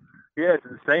 Yeah, it's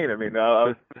insane. I mean, I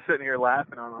was sitting here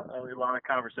laughing on a lot of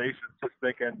conversations, just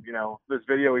thinking, this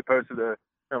video we posted a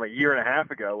year and a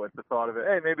half ago with the thought of it,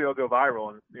 hey, maybe it'll go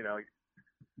viral. And,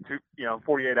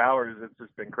 48 hours, it's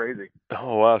just been crazy.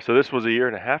 Oh, wow. So this was a year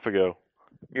and a half ago.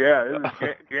 Yeah, it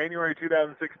was January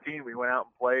 2016. We went out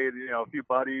and played, a few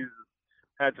buddies,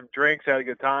 had some drinks, had a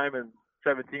good time. And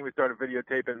 17, we started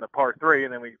videotaping the par 3,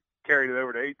 and then we carried it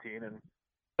over to 18.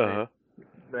 And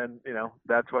then,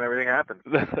 that's when everything happened.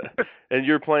 And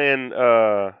you're playing,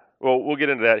 well, we'll get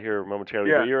into that here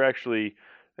momentarily, but you're actually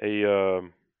a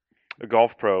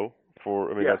golf pro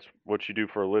that's what you do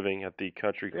for a living at the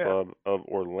Country Club of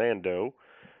Orlando.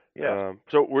 Yeah.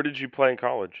 So where did you play in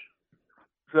college?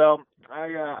 So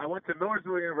I went to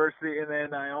Millersville University, and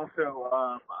then I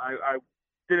also I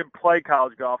didn't play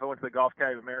college golf. I went to the Golf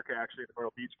Academy of America, actually, at the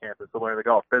Myrtle Beach campus to learn the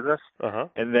golf business.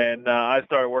 And then I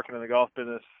started working in the golf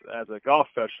business as a golf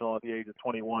professional at the age of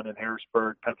 21 in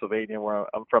Harrisburg, Pennsylvania, where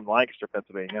I'm from, Lancaster,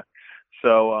 Pennsylvania.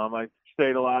 So I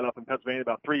stayed a lot up in Pennsylvania.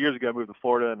 About 3 years ago, I moved to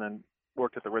Florida, and then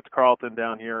worked at the Ritz-Carlton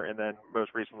down here, and then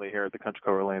most recently here at the Country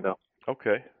Club Orlando.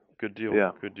 Okay, good deal.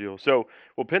 Yeah. Good deal. So,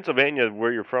 Pennsylvania,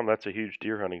 where you're from, that's a huge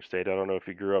deer hunting state. I don't know if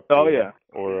you grew up there,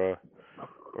 or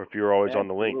if you were always on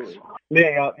the links.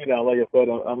 Yeah, like I said,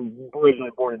 I'm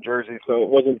originally born in Jersey, so it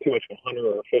wasn't too much of a hunter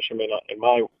or a fisherman in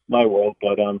my world,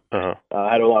 but I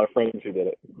had a lot of friends who did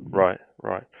it. Right.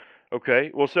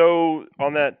 Okay, well, so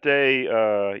on that day,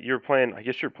 you're playing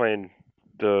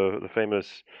the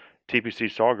famous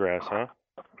TPC Sawgrass, huh?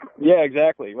 Yeah,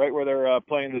 exactly. Right where they're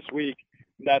playing this week.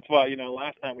 That's why,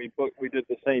 last time we did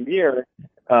the same year,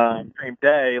 same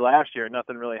day last year,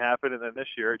 nothing really happened, and then this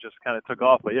year it just kind of took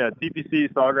off. But yeah,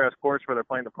 TPC Sawgrass course where they're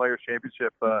playing the Players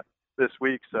Championship this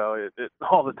week, so it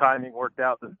all the timing worked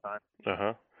out this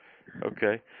time.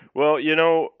 Okay. Well,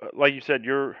 like you said,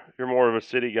 you're more of a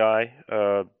city guy,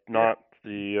 not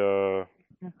the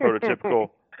prototypical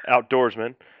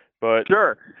outdoorsman. But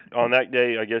sure. On that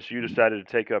day, I guess you decided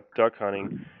to take up duck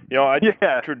hunting. I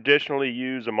traditionally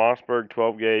use a Mossberg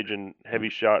 12 gauge and heavy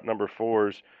shot number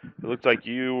 4s. It looks like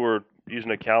you were using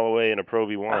a Callaway and a Pro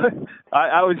V1.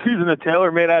 I was using a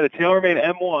TaylorMade. I had a TaylorMade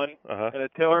M1 and a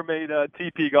TaylorMade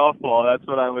TP golf ball. That's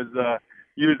what I was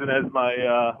using as my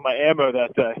ammo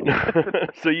that day.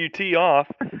 So you tee off,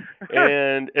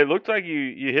 and it looked like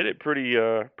you hit it pretty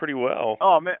well.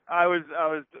 Oh man, I was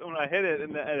when I hit it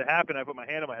and it happened, I put my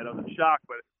hand on my head. I was in shock,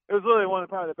 but it was really one of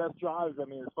probably the best drives. I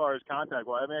mean, as far as contact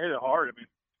wise, I mean, I hit it hard. I mean,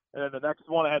 and then the next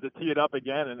one I had to tee it up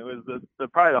again, and it was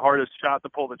probably the hardest shot to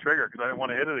pull the trigger because I didn't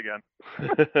want to hit it again.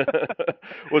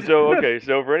 Well, so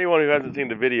for anyone who hasn't seen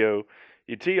the video,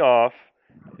 you tee off,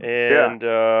 and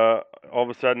all of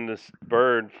a sudden this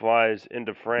bird flies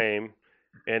into frame,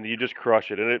 and you just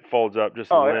crush it, and it folds up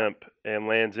just limp and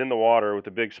lands in the water with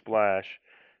a big splash.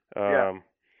 Now,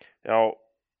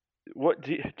 what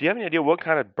do you have any idea what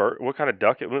kind of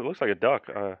duck it looks like? A duck.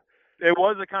 It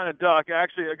was a kind of duck.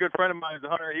 Actually, a good friend of mine is a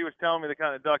hunter. He was telling me the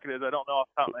kind of duck it is. I don't know off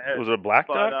the top of my head. Was it a black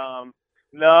duck?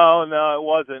 No, it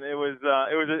wasn't. It was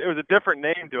a different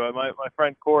name to it. My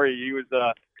friend Corey, he is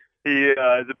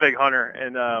a big hunter,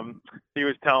 and he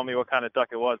was telling me what kind of duck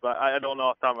it was, but I don't know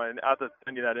off the top of my head. I'll have to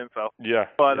send you that info. Yeah.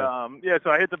 But so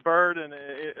I hit the bird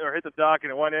or hit the duck, and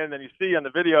it went in. And then you see on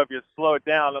the video, if you slow it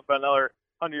down about another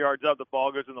 100 yards up, the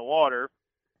ball goes in the water.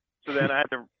 So then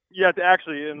you have to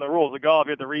actually, in the rules of golf, you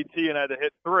have to re-tee, and I had to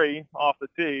hit 3 off the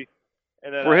tee.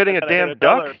 And then for hitting a damn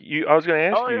duck? I was going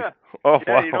to ask you. Yeah. Oh,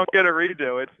 yeah, wow. You don't get a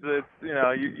redo. It's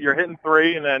you're hitting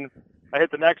 3, and then I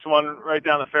hit the next one right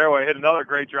down the fairway. I hit another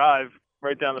great drive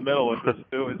right down the middle.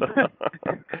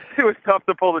 It was tough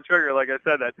to pull the trigger. Like I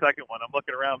said, that second one, I'm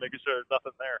looking around making sure there's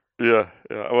nothing there.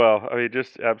 Yeah. Well, I mean,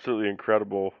 just absolutely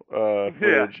incredible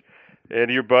footage. And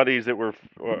your buddies that were,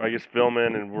 I guess,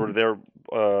 filming and were there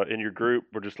in your group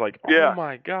were just like, oh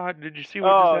my God, did you see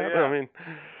what just happened?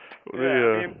 Yeah.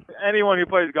 I mean, anyone who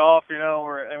plays golf,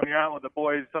 or when you're out with the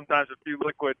boys, sometimes a few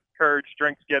liquid courage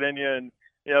drinks get in you, and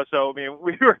so I mean,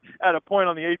 we were at a point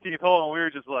on the 18th hole, and we were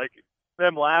just like,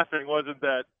 them laughing wasn't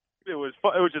that it was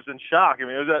just in shock. I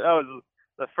mean, that was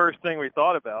the first thing we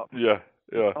thought about. Yeah.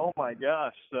 Oh my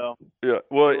gosh! So. Yeah.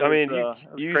 Well, I mean,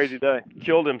 you crazy day.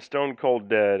 Killed him stone cold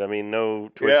dead. I mean, no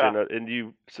twitching. Yeah.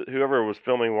 And whoever was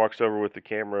filming walks over with the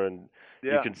camera, and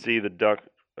you can see the duck,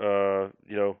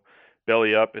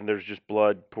 belly up, and there's just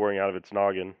blood pouring out of its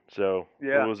noggin. So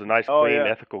it was a nice, clean,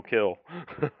 ethical kill.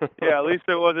 Yeah. At least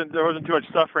there wasn't too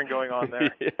much suffering going on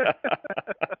there.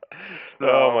 So,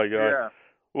 oh my God. Yeah.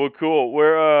 Well, cool.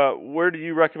 Where do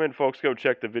you recommend folks go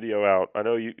check the video out? I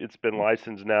know it's been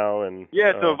licensed now, and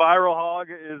so Viral Hog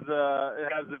it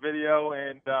has the video,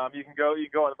 and you can go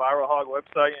on the Viral Hog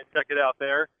website and check it out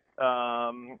there,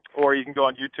 or you can go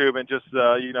on YouTube and just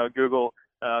Google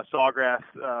Sawgrass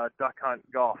duck hunt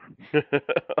golf.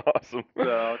 Awesome.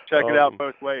 So check it out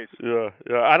both ways. Yeah.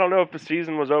 I don't know if the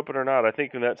season was open or not. I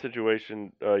think in that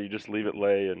situation, you just leave it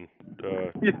lay and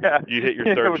you hit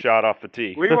your third shot off the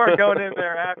tee. We weren't going in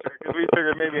there after because we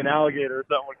figured maybe an alligator or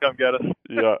something would come get us.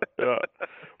 Yeah.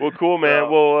 Well, cool, man.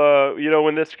 Well,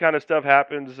 when this kind of stuff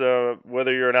happens,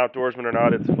 whether you're an outdoorsman or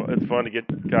not, it's fun to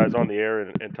get guys on the air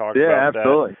and talk about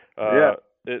absolutely. that.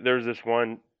 There's this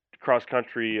one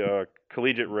cross-country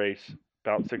collegiate race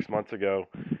about 6 months ago,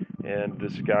 and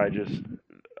this guy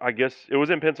I guess it was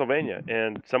in Pennsylvania,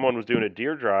 and someone was doing a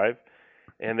deer drive,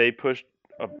 and they pushed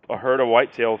a herd of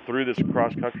whitetail through this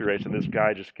cross-country race, and this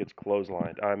guy just gets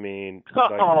clotheslined. I mean,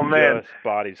 man, just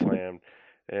body slammed.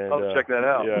 And, I'll check that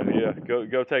out. Yeah.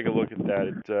 Go take a look at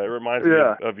that. It reminds me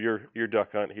of your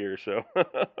duck hunt here. So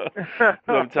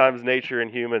sometimes nature and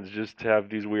humans just have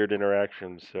these weird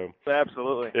interactions. So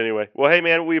absolutely. Anyway, well, hey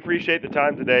man, we appreciate the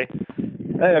time today.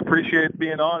 Hey, I appreciate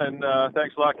being on, and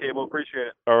thanks a lot, Cable. Appreciate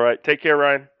it. All right, take care,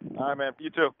 Ryan. All right, man. You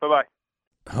too. Bye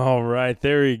bye. All right,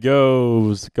 there he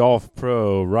goes, golf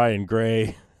pro Ryan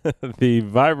Gray, the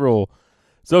viral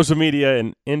social media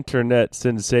and internet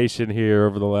sensation here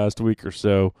over the last week or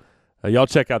so. Y'all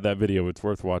check out that video. It's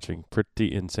worth watching.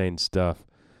 Pretty insane stuff.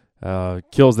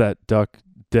 Kills that duck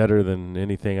deader than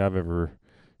anything I've ever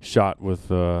shot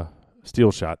with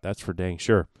steel shot. That's for dang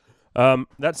sure.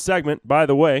 That segment, by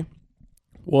the way,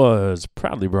 was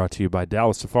proudly brought to you by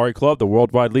Dallas Safari Club, the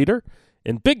worldwide leader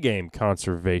in big game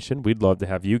conservation. We'd love to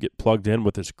have you get plugged in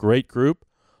with this great group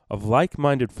of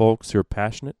like-minded folks who are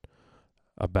passionate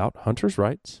about hunters'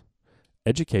 rights,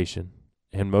 education,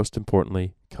 and most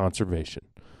importantly, conservation.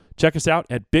 Check us out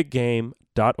at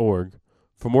biggame.org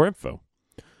for more info.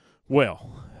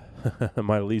 Well,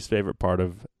 my least favorite part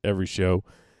of every show,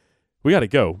 we got to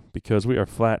go because we are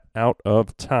flat out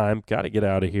of time. Got to get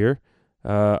out of here.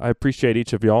 I appreciate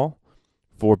each of y'all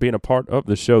for being a part of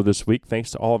the show this week.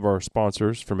 Thanks to all of our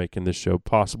sponsors for making this show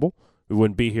possible. We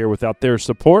wouldn't be here without their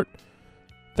support.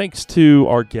 Thanks to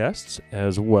our guests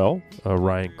as well,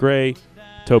 Ryan Gray,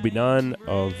 Toby Nunn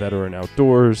of Veteran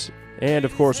Outdoors, and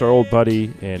of course our old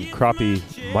buddy and crappie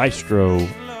maestro,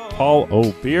 Paul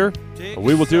O'Beer.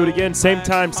 We will do it again, same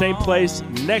time, same place,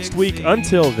 next week.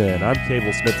 Until then, I'm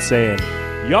Cable Smith saying,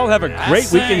 y'all have a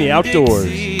great week in the outdoors.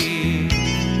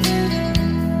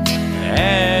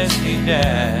 As he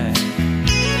died,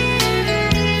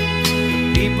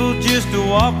 people just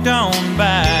walked on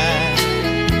by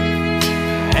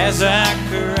as I